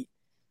the feet.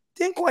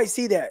 Didn't quite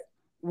see that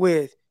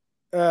with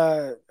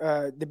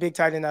the big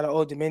tight end out of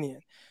Old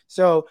Dominion.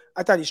 So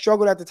I thought he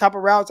struggled at the top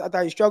of routes. I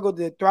thought he struggled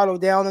to throttle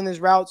down on his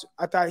routes.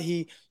 I thought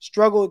he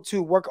struggled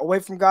to work away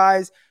from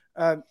guys.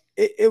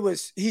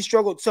 He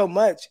struggled so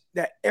much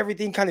that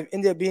everything kind of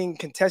ended up being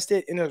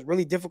contested, and it was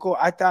really difficult.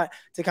 I thought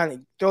to kind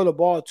of throw the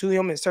ball to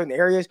him in certain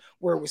areas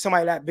where with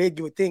somebody that big,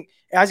 you would think,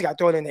 hey, I just got to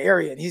throw it in the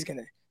area and he's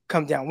gonna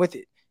come down with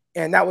it.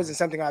 And that wasn't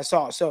something I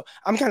saw. So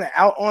I'm kind of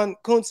out on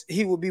Kuntz.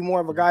 He would be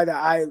more of a guy that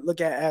I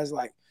look at as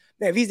like,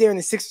 man, if he's there in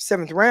the 6th or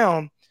 7th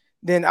round,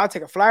 then I'll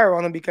take a flyer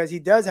on him because he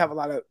does have a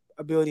lot of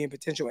ability and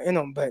potential in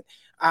him. But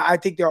I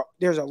think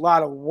there's a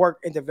lot of work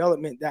and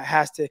development that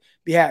has to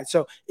be had.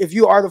 So if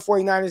you are the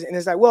 49ers and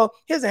it's like, well,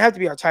 he doesn't have to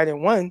be our tight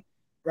end 1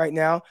 right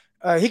now.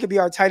 He could be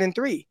our tight end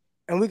 3.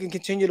 And we can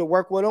continue to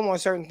work with him on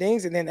certain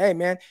things. And then, hey,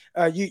 man,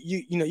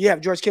 you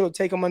have George Kittle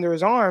take him under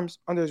his arms,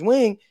 under his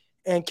wing,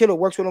 and Kittle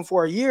works with him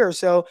for a year or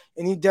so.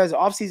 And he does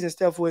offseason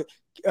stuff with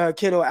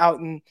Kittle out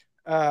in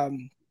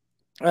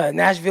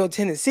Nashville,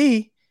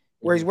 Tennessee,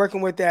 where he's Mm-hmm.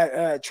 working with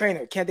that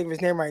trainer. Can't think of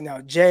his name right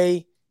now.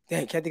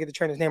 Can't think of the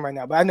trainer's name right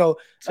now. But I know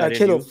Tight end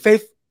Kittle, you.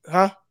 Faith,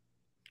 huh?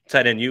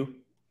 Tight end you.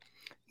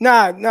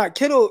 Nah.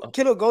 Oh,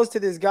 Kittle goes to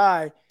this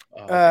guy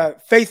okay.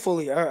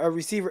 faithfully, a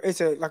receiver. It's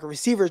like a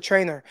receiver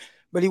trainer,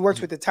 but he works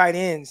Mhm. with the tight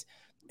ends.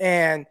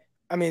 And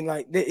I mean,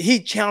 like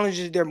he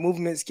challenges their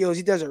movement skills.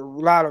 He does a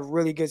lot of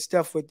really good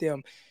stuff with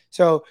them.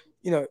 So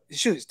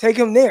shoot, take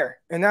him there,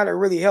 and that'll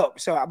really help.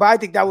 So, but I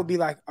think that would be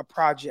like a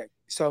project.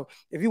 So,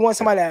 if you want Yeah.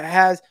 somebody that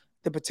has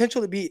the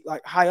potential to be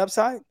like high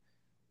upside,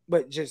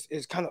 but just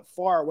is kind of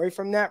far away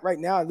from that right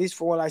now, at least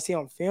for what I see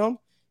on film.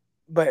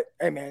 But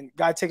hey, man,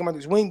 gotta take him under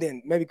his wing.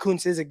 Then maybe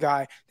Kuntz is a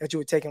guy that you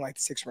would take in like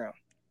the 6th round.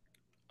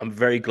 I'm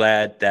very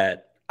glad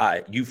that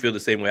you feel the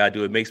same way I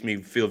do. It makes me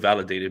feel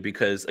validated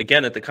because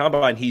again at the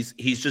combine he's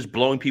just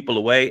blowing people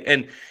away.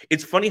 And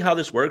it's funny how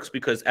this works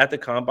because at the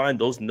combine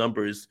those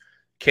numbers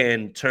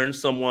can turn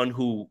someone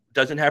who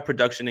doesn't have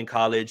production in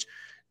college,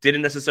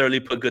 didn't necessarily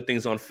put good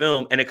things on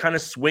film, and it kind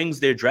of swings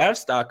their draft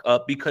stock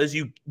up because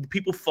you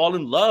people fall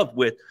in love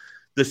with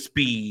the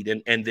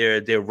speed and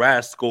their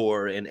RAS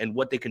score and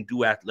what they can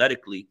do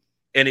athletically.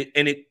 And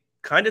it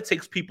kind of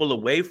takes people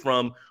away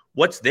from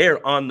what's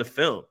there on the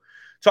film.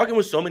 Talking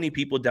with so many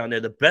people down there,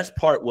 the best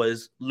part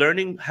was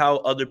learning how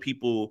other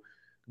people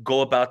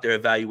go about their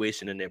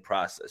evaluation and their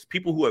process.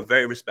 People who are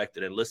very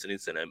respected and listening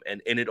to them.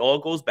 And it all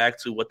goes back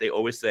to what they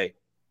always say.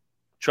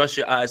 Trust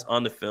your eyes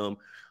on the film.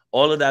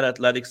 All of that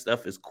athletic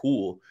stuff is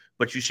cool,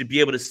 but you should be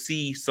able to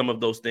see some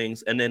of those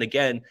things. And then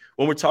again,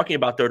 when we're talking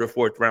about 3rd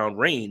or 4th round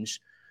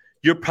range,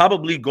 you're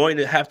probably going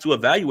to have to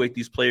evaluate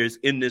these players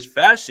in this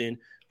fashion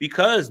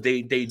because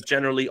they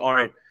generally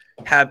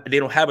they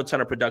don't have a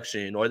ton of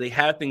production or they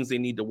have things they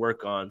need to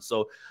work on.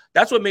 So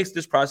that's what makes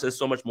this process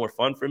so much more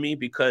fun for me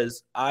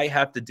because I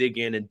have to dig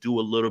in and do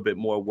a little bit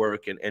more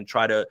work and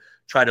try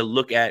to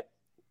look at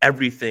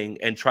everything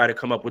and try to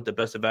come up with the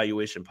best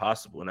evaluation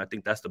possible. And I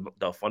think that's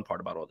the fun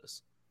part about all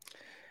this.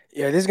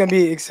 Yeah, this is gonna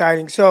be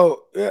exciting.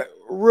 So,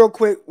 real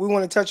quick, we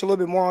want to touch a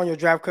little bit more on your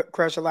draft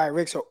crush, Eli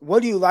Rick. So,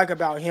 what do you like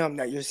about him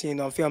that you're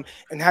seeing on film,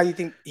 and how do you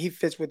think he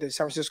fits with the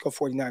San Francisco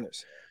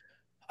 49ers?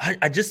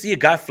 I just see a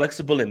guy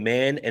flexible in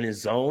man and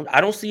his zone.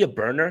 I don't see a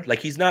burner. Like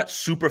he's not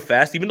super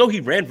fast, even though he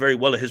ran very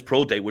well at his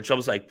pro day, which I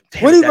was like, What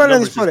damn do it, you that run on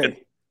number this is just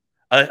play?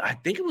 gonna. I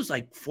think it was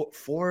like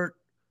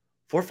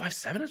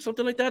 4.57 or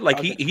something like that.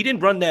 Like he Okay. he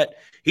didn't run that.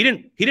 He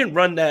didn't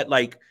run that.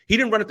 Like he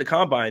didn't run at the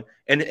combine.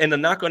 And the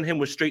knock on him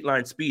was straight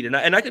line speed. And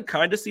I could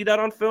kind of see that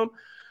on film.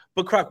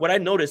 But Croc, what I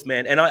noticed,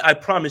 man, and I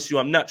promise you,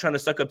 I'm not trying to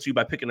suck up to you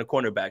by picking a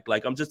cornerback.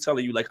 Like I'm just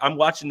telling you, like I'm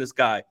watching this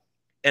guy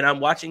and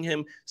I'm watching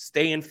him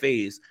stay in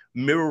phase,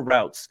 mirror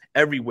routes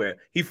everywhere.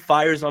 He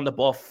fires on the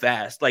ball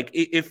fast. Like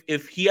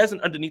if he has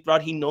an underneath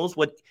route, he knows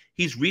what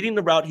he's reading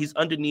the route, he's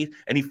underneath,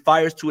 and he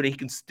fires to it, and he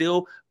can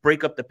still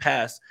break up the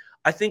pass.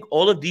 I think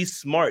all of these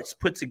smarts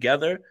put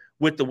together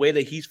with the way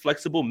that he's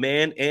flexible,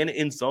 man, and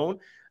in zone.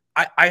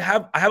 I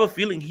have a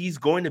feeling he's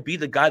going to be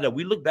the guy that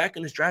we look back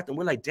in this draft and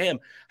we're like, damn,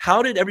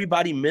 how did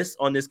everybody miss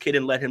on this kid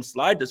and let him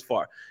slide this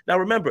far? Now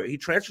remember, he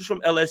transfers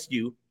from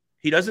LSU.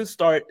 He doesn't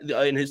start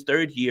in his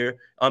 3rd year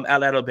at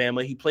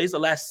Alabama. He plays the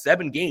last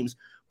 7 games,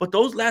 but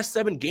those last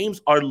 7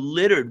 games are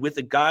littered with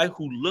a guy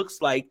who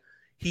looks like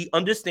he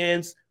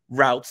understands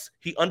routes,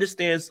 he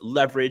understands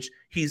leverage,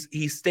 he's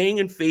staying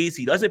in phase,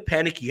 he doesn't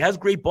panic, he has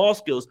great ball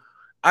skills.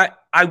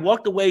 I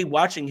walked away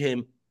watching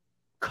him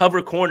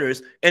cover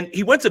corners, and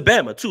he went to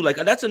Bama too. Like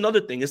that's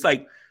another thing. It's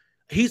like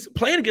he's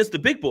playing against the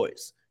big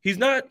boys. He's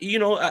not,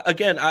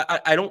 again,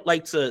 I don't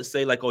like to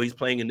say like, oh, he's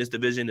playing in this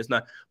division. It's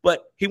not,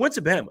 but he went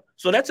to Bama.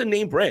 So that's a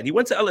name brand. He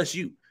went to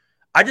LSU.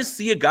 I just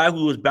see a guy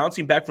who was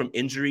bouncing back from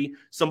injury,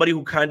 somebody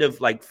who kind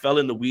of like fell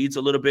in the weeds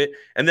a little bit.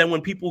 And then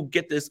when people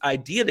get this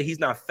idea that he's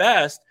not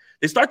fast,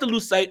 they start to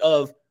lose sight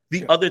of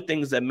the other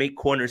things that make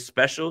corners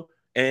special.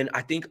 And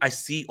I think I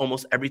see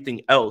almost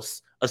everything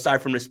else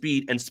aside from the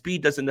speed. And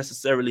speed doesn't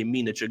necessarily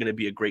mean that you're going to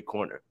be a great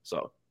corner.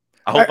 So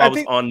I hope I I was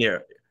think, on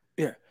there.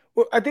 yeah.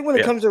 Well, I think when it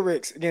Yeah. comes to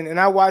Ricks again, and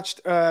I've watched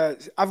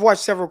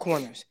several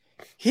corners.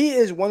 He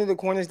is one of the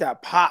corners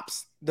that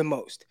pops the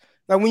most.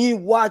 Like when you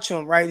watch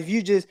him, right? If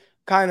you just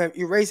kind of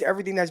erase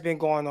everything that's been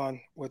going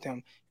on with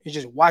him, you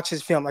just watch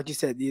his film, like you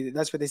said.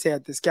 That's what they say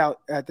at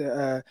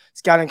the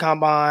scouting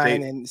combine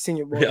Tape. and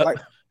senior board. Yep. Like,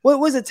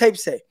 what does the tape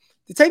say?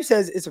 The tape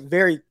says it's a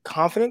very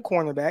confident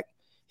cornerback.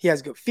 He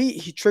has good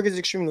feet. He triggers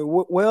extremely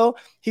well.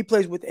 He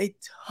plays with a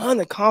ton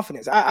of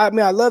confidence. I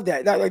mean, I love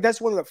that. Like that's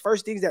one of the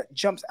first things that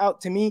jumps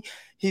out to me.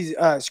 He's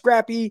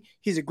scrappy.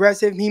 He's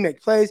aggressive. He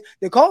makes plays.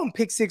 They call him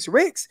Pick Six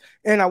Ricks.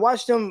 And I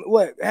watched him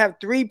have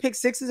 3 pick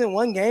sixes in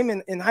one game.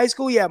 In high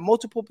school, he had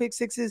multiple pick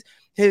sixes.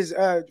 His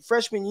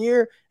freshman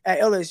year at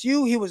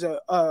LSU, he was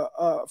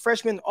a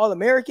freshman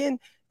All-American.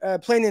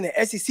 Playing in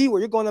the SEC where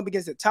you're going up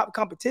against the top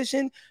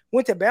competition,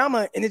 went to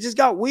Bama and it just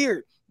got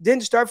weird.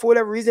 Didn't start for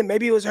whatever reason.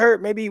 Maybe it was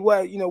hurt. Maybe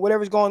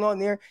whatever's going on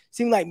there.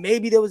 Seemed like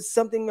maybe there was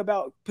something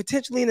about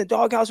potentially in the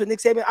doghouse with Nick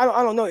Saban. I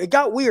don't know. It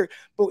got weird.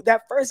 But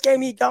that first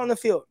game he got on the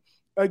field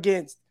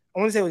against, I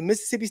want to say it was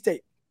Mississippi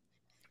State,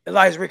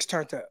 Elias Ricks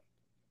turned up.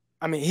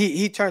 I mean,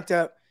 he turned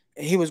up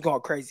and he was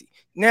going crazy.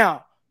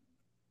 Now,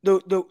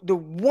 the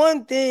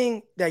one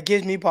thing that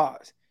gives me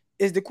pause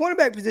is the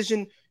cornerback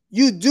position.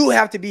 You do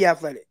have to be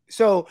athletic.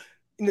 So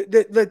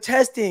the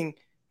testing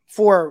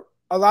for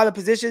a lot of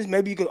positions,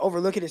 maybe you could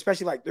overlook it,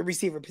 especially like the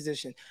receiver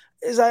position.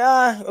 It's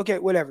like, okay,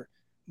 whatever.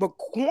 But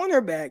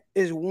cornerback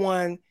is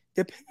one,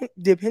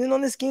 depending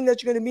on the scheme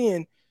that you're going to be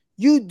in,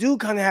 you do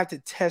kind of have to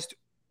test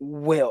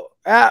well.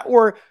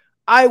 Or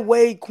I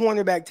weigh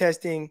cornerback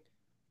testing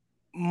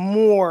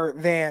more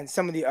than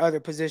some of the other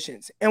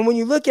positions. And when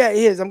you look at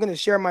his, I'm going to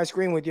share my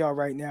screen with y'all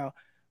right now.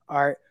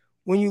 All right.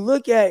 When you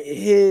look at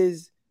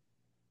his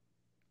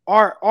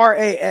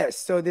RAS,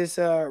 so this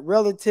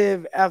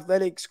relative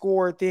athletic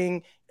score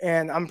thing,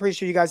 and I'm pretty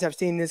sure you guys have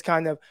seen this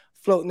kind of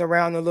floating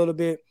around a little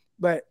bit,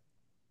 but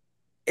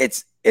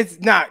it's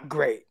not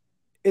great.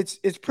 It's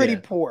pretty Yeah.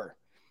 poor.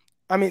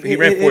 I mean, He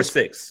ran four it's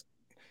six.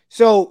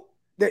 so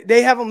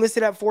they have him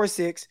listed at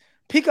 4.6.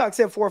 Peacock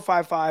said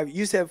 4.55.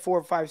 You said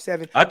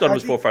 4.57. I thought it I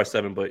was think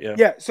 4.57, but yeah.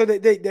 yeah. So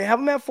they have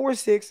him at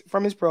 4.6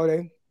 from his pro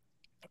day.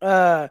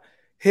 Uh,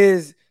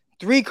 his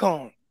three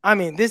cone. I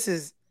mean, this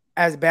is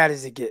as bad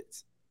as it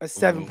gets. A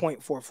Hmm.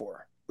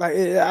 7.44. Like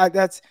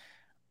that's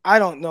I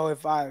don't know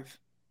if I've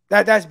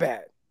that's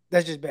bad.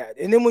 That's just bad.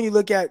 And then when you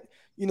look at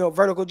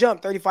vertical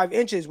jump, 35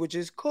 inches, which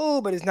is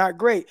cool, but it's not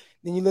great.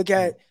 Then you look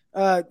at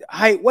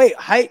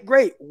height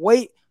great.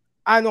 Weight,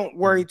 I don't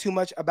worry Hmm. too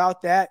much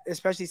about that,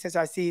 especially since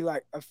I see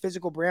like a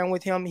physical brand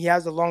with him. He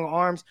has the long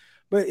arms,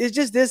 but it's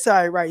just this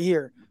side right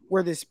here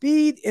where the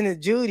speed and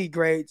agility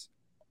grades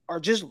are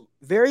just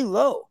very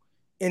low.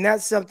 And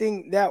that's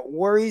something that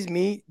worries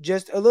me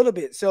just a little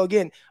bit. So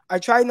again, I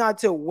try not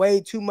to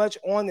weigh too much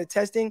on the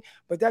testing,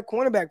 but that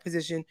cornerback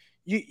position,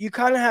 you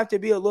kind of have to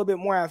be a little bit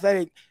more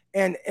athletic.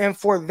 And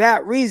for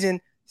that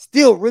reason,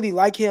 still really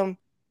like him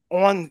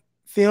on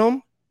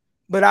film,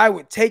 but I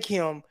would take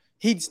him.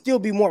 He'd still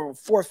be more of a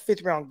fourth,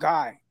 fifth round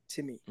guy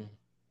to me.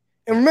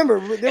 And remember,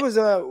 there was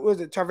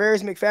it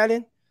Tarvaris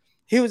McFadden?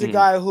 He was a Hmm.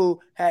 guy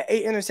who had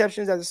 8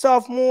 interceptions as a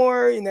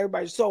sophomore, and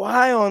everybody's so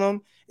high on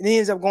him, and he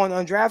ends up going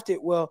undrafted.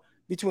 Well,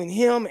 between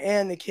him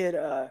and the kid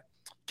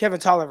Kevin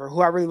Tolliver, who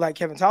I really like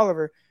Kevin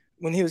Tolliver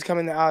when he was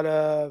coming out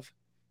of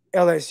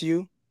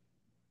LSU,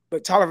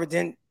 but Tolliver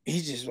didn't.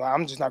 He's just like,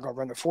 I'm just not gonna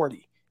run the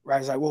 40. Right?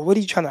 It's like, well, what are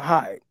you trying to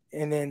hide?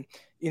 And then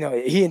he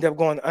ended up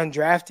going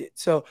undrafted.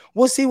 So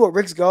we'll see what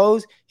Ricks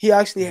goes. He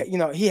actually,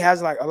 he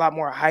has like a lot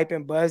more hype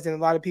and buzz than a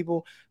lot of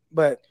people,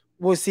 but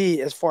we'll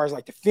see as far as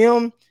like the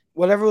film,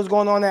 whatever was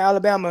going on in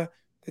Alabama,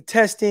 the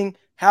testing,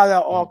 how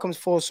that all Hmm. comes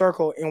full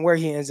circle and where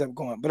he ends up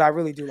going. But I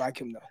really do like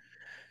him though.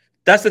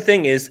 That's the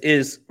thing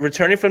is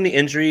returning from the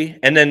injury,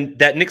 and then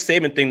that Nick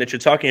Saban thing that you're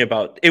talking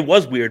about. It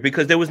was weird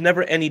because there was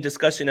never any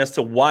discussion as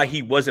to why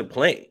he wasn't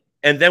playing.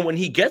 And then when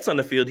he gets on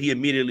the field, he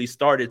immediately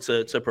started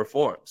to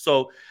perform.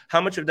 So how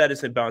much of that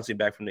is him bouncing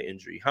back from the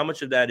injury? How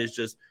much of that is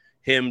just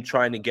him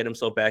trying to get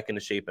himself back into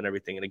shape and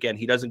everything? And again,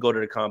 he doesn't go to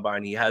the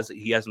combine. He has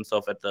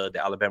himself at the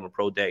Alabama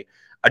Pro Day.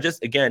 I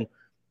just again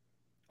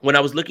when I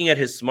was looking at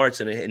his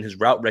smarts and his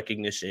route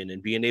recognition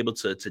and being able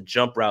to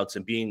jump routes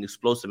and being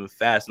explosive and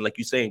fast and like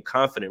you saying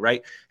confident,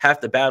 right?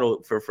 Half the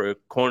battle for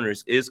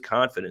corners is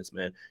confidence,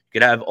 man. You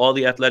could have all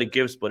the athletic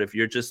gifts, but if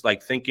you're just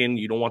like thinking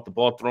you don't want the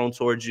ball thrown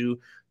towards you,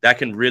 that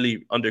can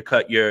really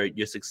undercut your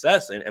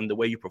success and the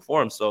way you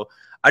perform. So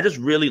I just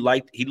really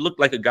liked he looked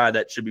like a guy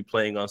that should be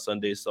playing on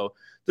Sundays. So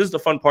this is the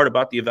fun part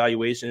about the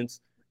evaluations.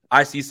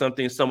 I see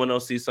something, someone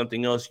else sees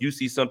something else, you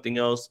see something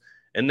else.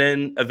 And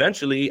then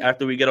eventually,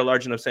 after we get a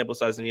large enough sample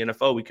size in the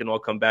NFL, we can all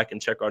come back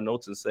and check our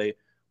notes and say,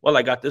 well,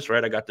 I got this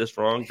right, I got this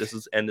wrong. This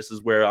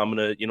is where I'm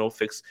gonna,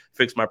 fix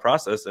my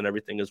process and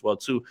everything as well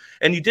too.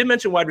 And you did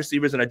mention wide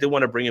receivers, and I did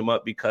want to bring him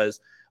up because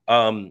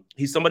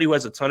he's somebody who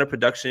has a ton of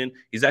production.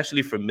 He's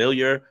actually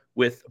familiar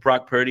with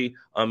Brock Purdy,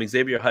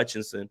 Xavier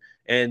Hutchinson,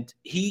 and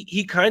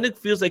he kind of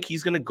feels like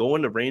he's gonna go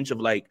in the range of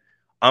like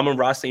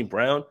Amon-Ra St.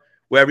 Brown,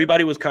 where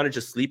everybody was kind of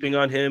just sleeping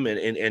on him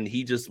and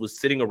he just was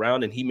sitting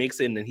around and he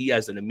makes it and then he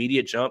has an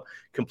immediate jump,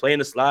 can play in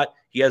the slot.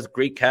 He has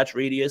great catch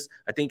radius.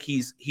 I think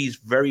he's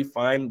very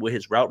fine with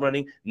his route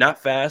running.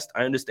 Not fast.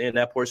 I understand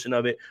that portion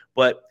of it,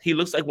 but he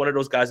looks like one of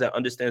those guys that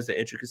understands the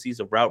intricacies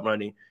of route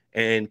running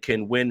and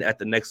can win at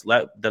the next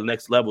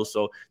level.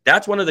 So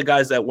that's one of the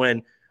guys that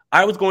when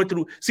I was going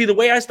through, see the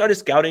way I started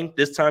scouting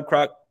this time,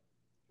 Croc,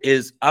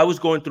 is I was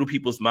going through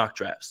people's mock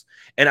drafts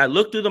and I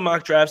looked through the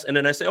mock drafts and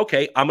then I say,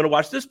 okay, I'm going to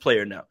watch this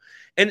player now.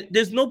 And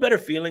there's no better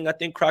feeling, I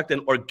think, Croc,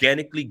 than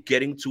organically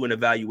getting to an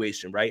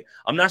evaluation, right?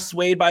 I'm not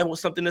swayed by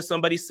something that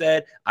somebody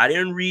said. I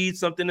didn't read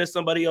something that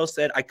somebody else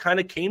said. I kind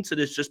of came to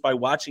this just by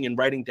watching and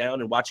writing down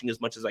and watching as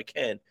much as I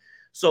can.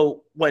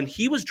 So when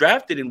he was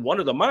drafted in one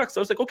of the mocks, I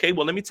was like, okay,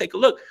 well, let me take a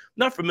look. I'm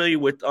not familiar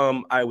with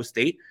Iowa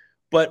State,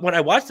 but when I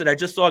watched it, I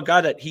just saw a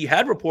guy that he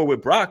had rapport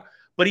with Brock,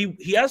 but he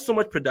has so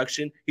much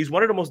production. He's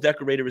one of the most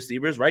decorated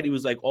receivers, right? He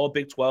was like all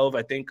Big 12,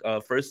 I think,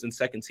 first and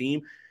second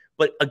team.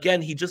 But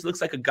again, he just looks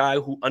like a guy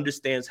who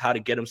understands how to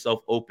get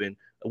himself open,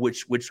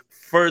 which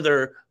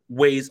further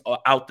weighs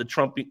out the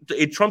trumping.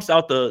 It trumps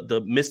out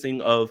the missing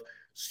of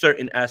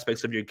certain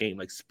aspects of your game,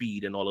 like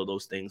speed and all of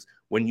those things,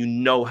 when you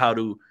know how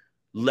to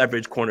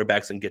leverage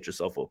cornerbacks and get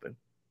yourself open.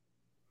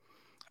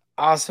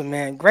 Awesome,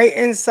 man. Great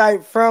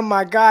insight from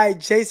my guy,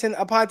 Jason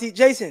Aponte.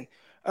 Jason,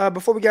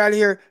 before we get out of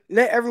here,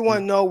 let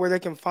everyone know where they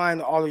can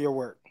find all of your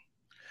work.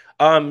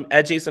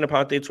 At Jason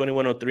Aponte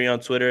 2103 on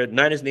Twitter,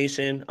 Niners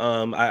Nation.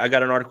 I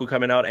got an article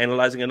coming out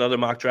analyzing another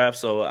mock draft,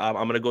 so I'm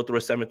gonna go through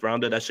a seventh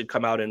rounder that should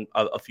come out in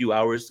a few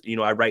hours.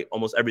 I write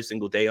almost every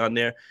single day on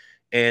there,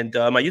 and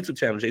my YouTube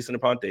channel, Jason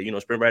Aponte. You know,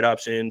 Sprint Right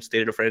Option,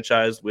 State of the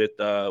Franchise with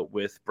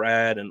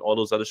Brad and all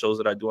those other shows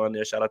that I do on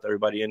there. Shout out to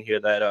everybody in here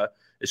that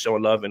is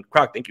showing love. And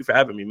Croc, thank you for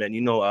having me, man.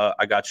 You know,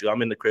 I got you.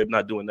 I'm in the crib,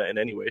 not doing nothing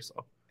anyway.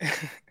 So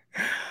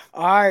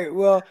All right.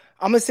 Well,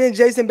 I'm gonna send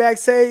Jason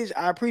backstage.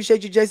 I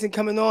appreciate you, Jason,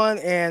 coming on,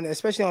 and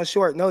especially on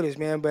short notice,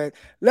 man. But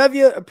love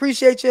you,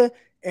 appreciate you,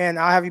 and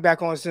I'll have you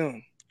back on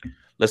soon.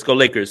 let's go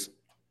Lakers.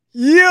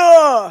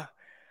 Yeah.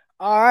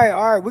 All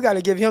right. We got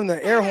to give him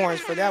the air horns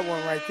for that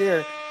one right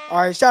there.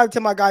 All right. Shout out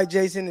to my guy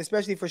Jason,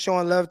 especially for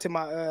showing love to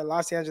my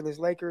Los Angeles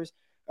Lakers.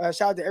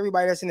 Shout out to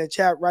everybody that's in the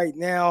chat right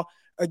now.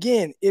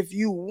 Again, if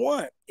you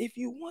want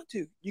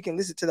to, you can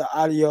listen to the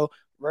audio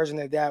version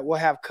of that. We'll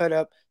have cut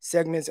up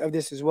segments of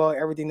this as well.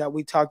 Everything that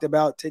we talked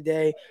about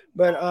today.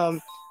 But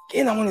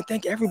again, I want to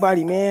thank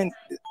everybody, man.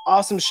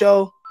 Awesome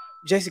show.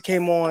 Jason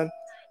came on.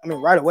 I mean,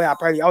 right away. I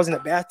was in the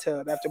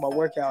bathtub after my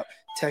workout,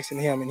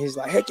 texting him, and he's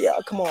like, "Heck yeah,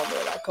 come on,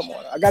 man, come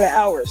on." I got an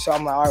hour, so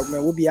I'm like, "All right,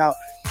 man, we'll be out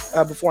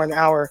before an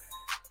hour."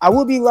 I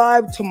will be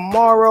live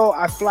tomorrow.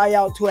 I fly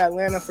out to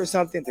Atlanta for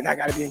something, then I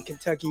got to be in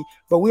Kentucky.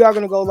 But we are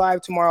going to go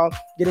live tomorrow,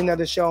 get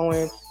another show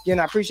in. Again,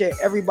 I appreciate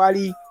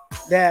everybody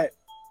that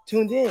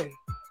tuned in,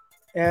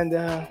 and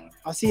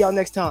I'll see y'all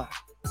next time.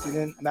 See you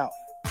then. I'm out.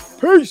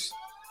 Peace.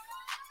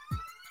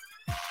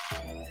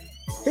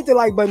 Hit the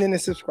like button and the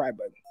subscribe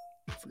button.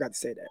 I forgot to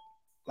say that.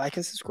 Like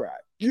and subscribe.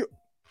 Yeah.